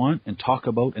what you want and talk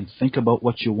about and think about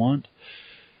what you want,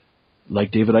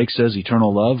 like David Icke says,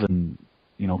 eternal love and,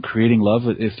 creating love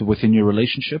within your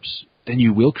relationships, then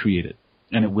you will create it.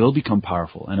 And it will become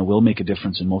powerful, and it will make a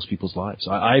difference in most people's lives.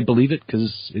 I believe it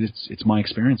because it's my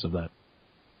experience of that.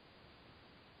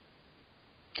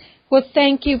 Well,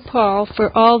 thank you, Paul,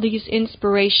 for all these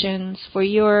inspirations, for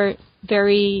your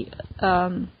very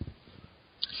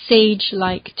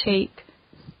sage-like take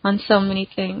on so many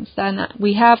things. And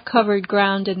we have covered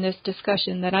ground in this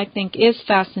discussion that I think is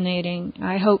fascinating.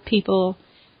 I hope people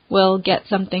will get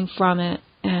something from it.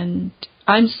 And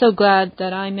I'm so glad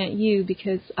that I met you,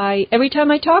 because every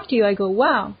time I talk to you, I go,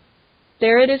 wow,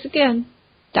 there it is again,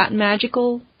 that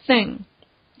magical thing.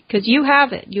 Because you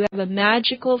have it. You have a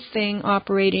magical thing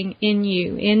operating in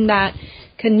you, in that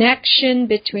connection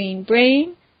between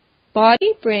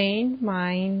body, brain,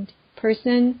 mind,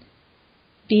 person,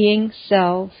 being,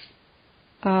 self,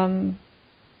 soul,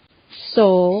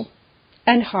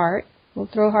 and heart. We'll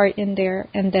throw heart in there,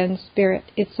 and then spirit.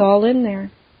 It's all in there.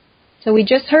 So we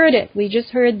just heard it. We just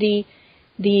heard the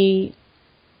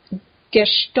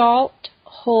gestalt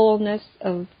wholeness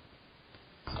of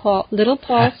little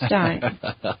Paul Stein.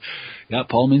 Yeah,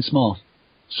 Paul means small.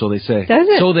 So they say. Does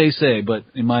it? So they say, but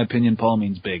in my opinion, Paul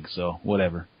means big, so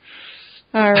whatever.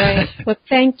 All right. Well,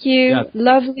 thank you. Yeah.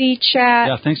 Lovely chat.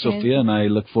 Yeah, thanks, Sophia, and I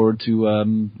look forward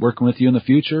to working with you in the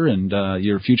future and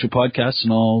your future podcasts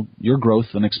and all your growth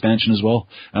and expansion as well.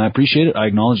 And I appreciate it. I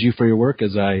acknowledge you for your work,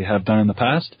 as I have done in the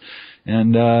past,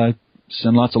 and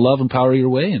send lots of love and power your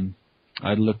way, and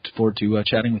I look forward to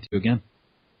chatting with you again.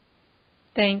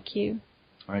 Thank you.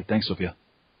 All right, thanks, Sophia.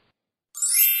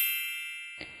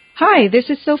 Hi, this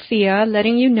is Sophia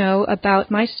letting you know about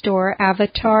my store,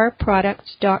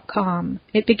 avatarproducts.com.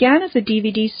 It began as a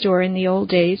DVD store in the old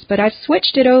days, but I've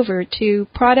switched it over to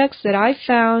products that I've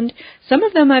found. Some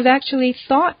of them I've actually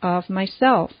thought of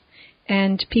myself,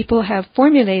 and people have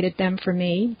formulated them for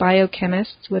me,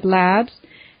 biochemists with labs.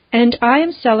 And I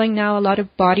am selling now a lot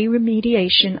of body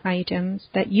remediation items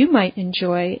that you might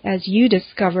enjoy as you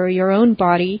discover your own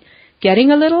body getting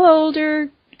a little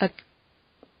older,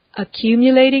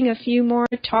 accumulating a few more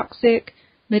toxic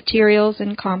materials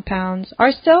and compounds.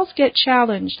 Our cells get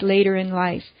challenged later in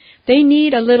life. They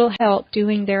need a little help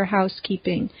doing their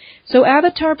housekeeping. So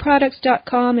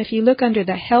avatarproducts.com, if you look under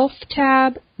the health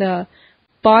tab, the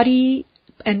body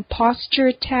and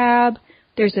posture tab,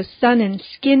 there's a sun and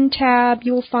skin tab,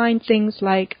 you'll find things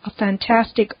like a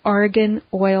fantastic argan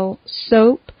oil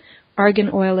soap, argan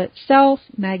oil itself,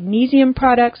 magnesium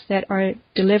products that are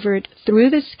delivered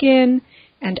through the skin,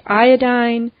 and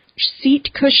iodine, seat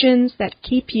cushions that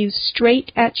keep you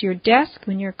straight at your desk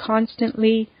when you're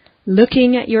constantly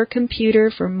looking at your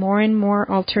computer for more and more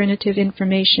alternative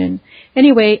information.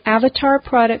 Anyway,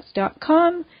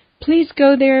 avatarproducts.com. Please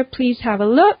go there. Please have a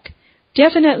look.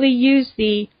 Definitely use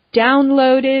the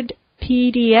downloaded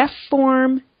PDF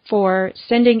form for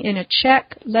sending in a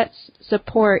check. Let's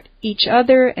support each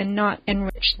other and not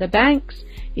enrich the banks.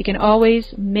 You can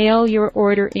always mail your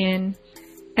order in.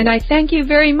 And I thank you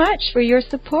very much for your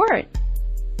support.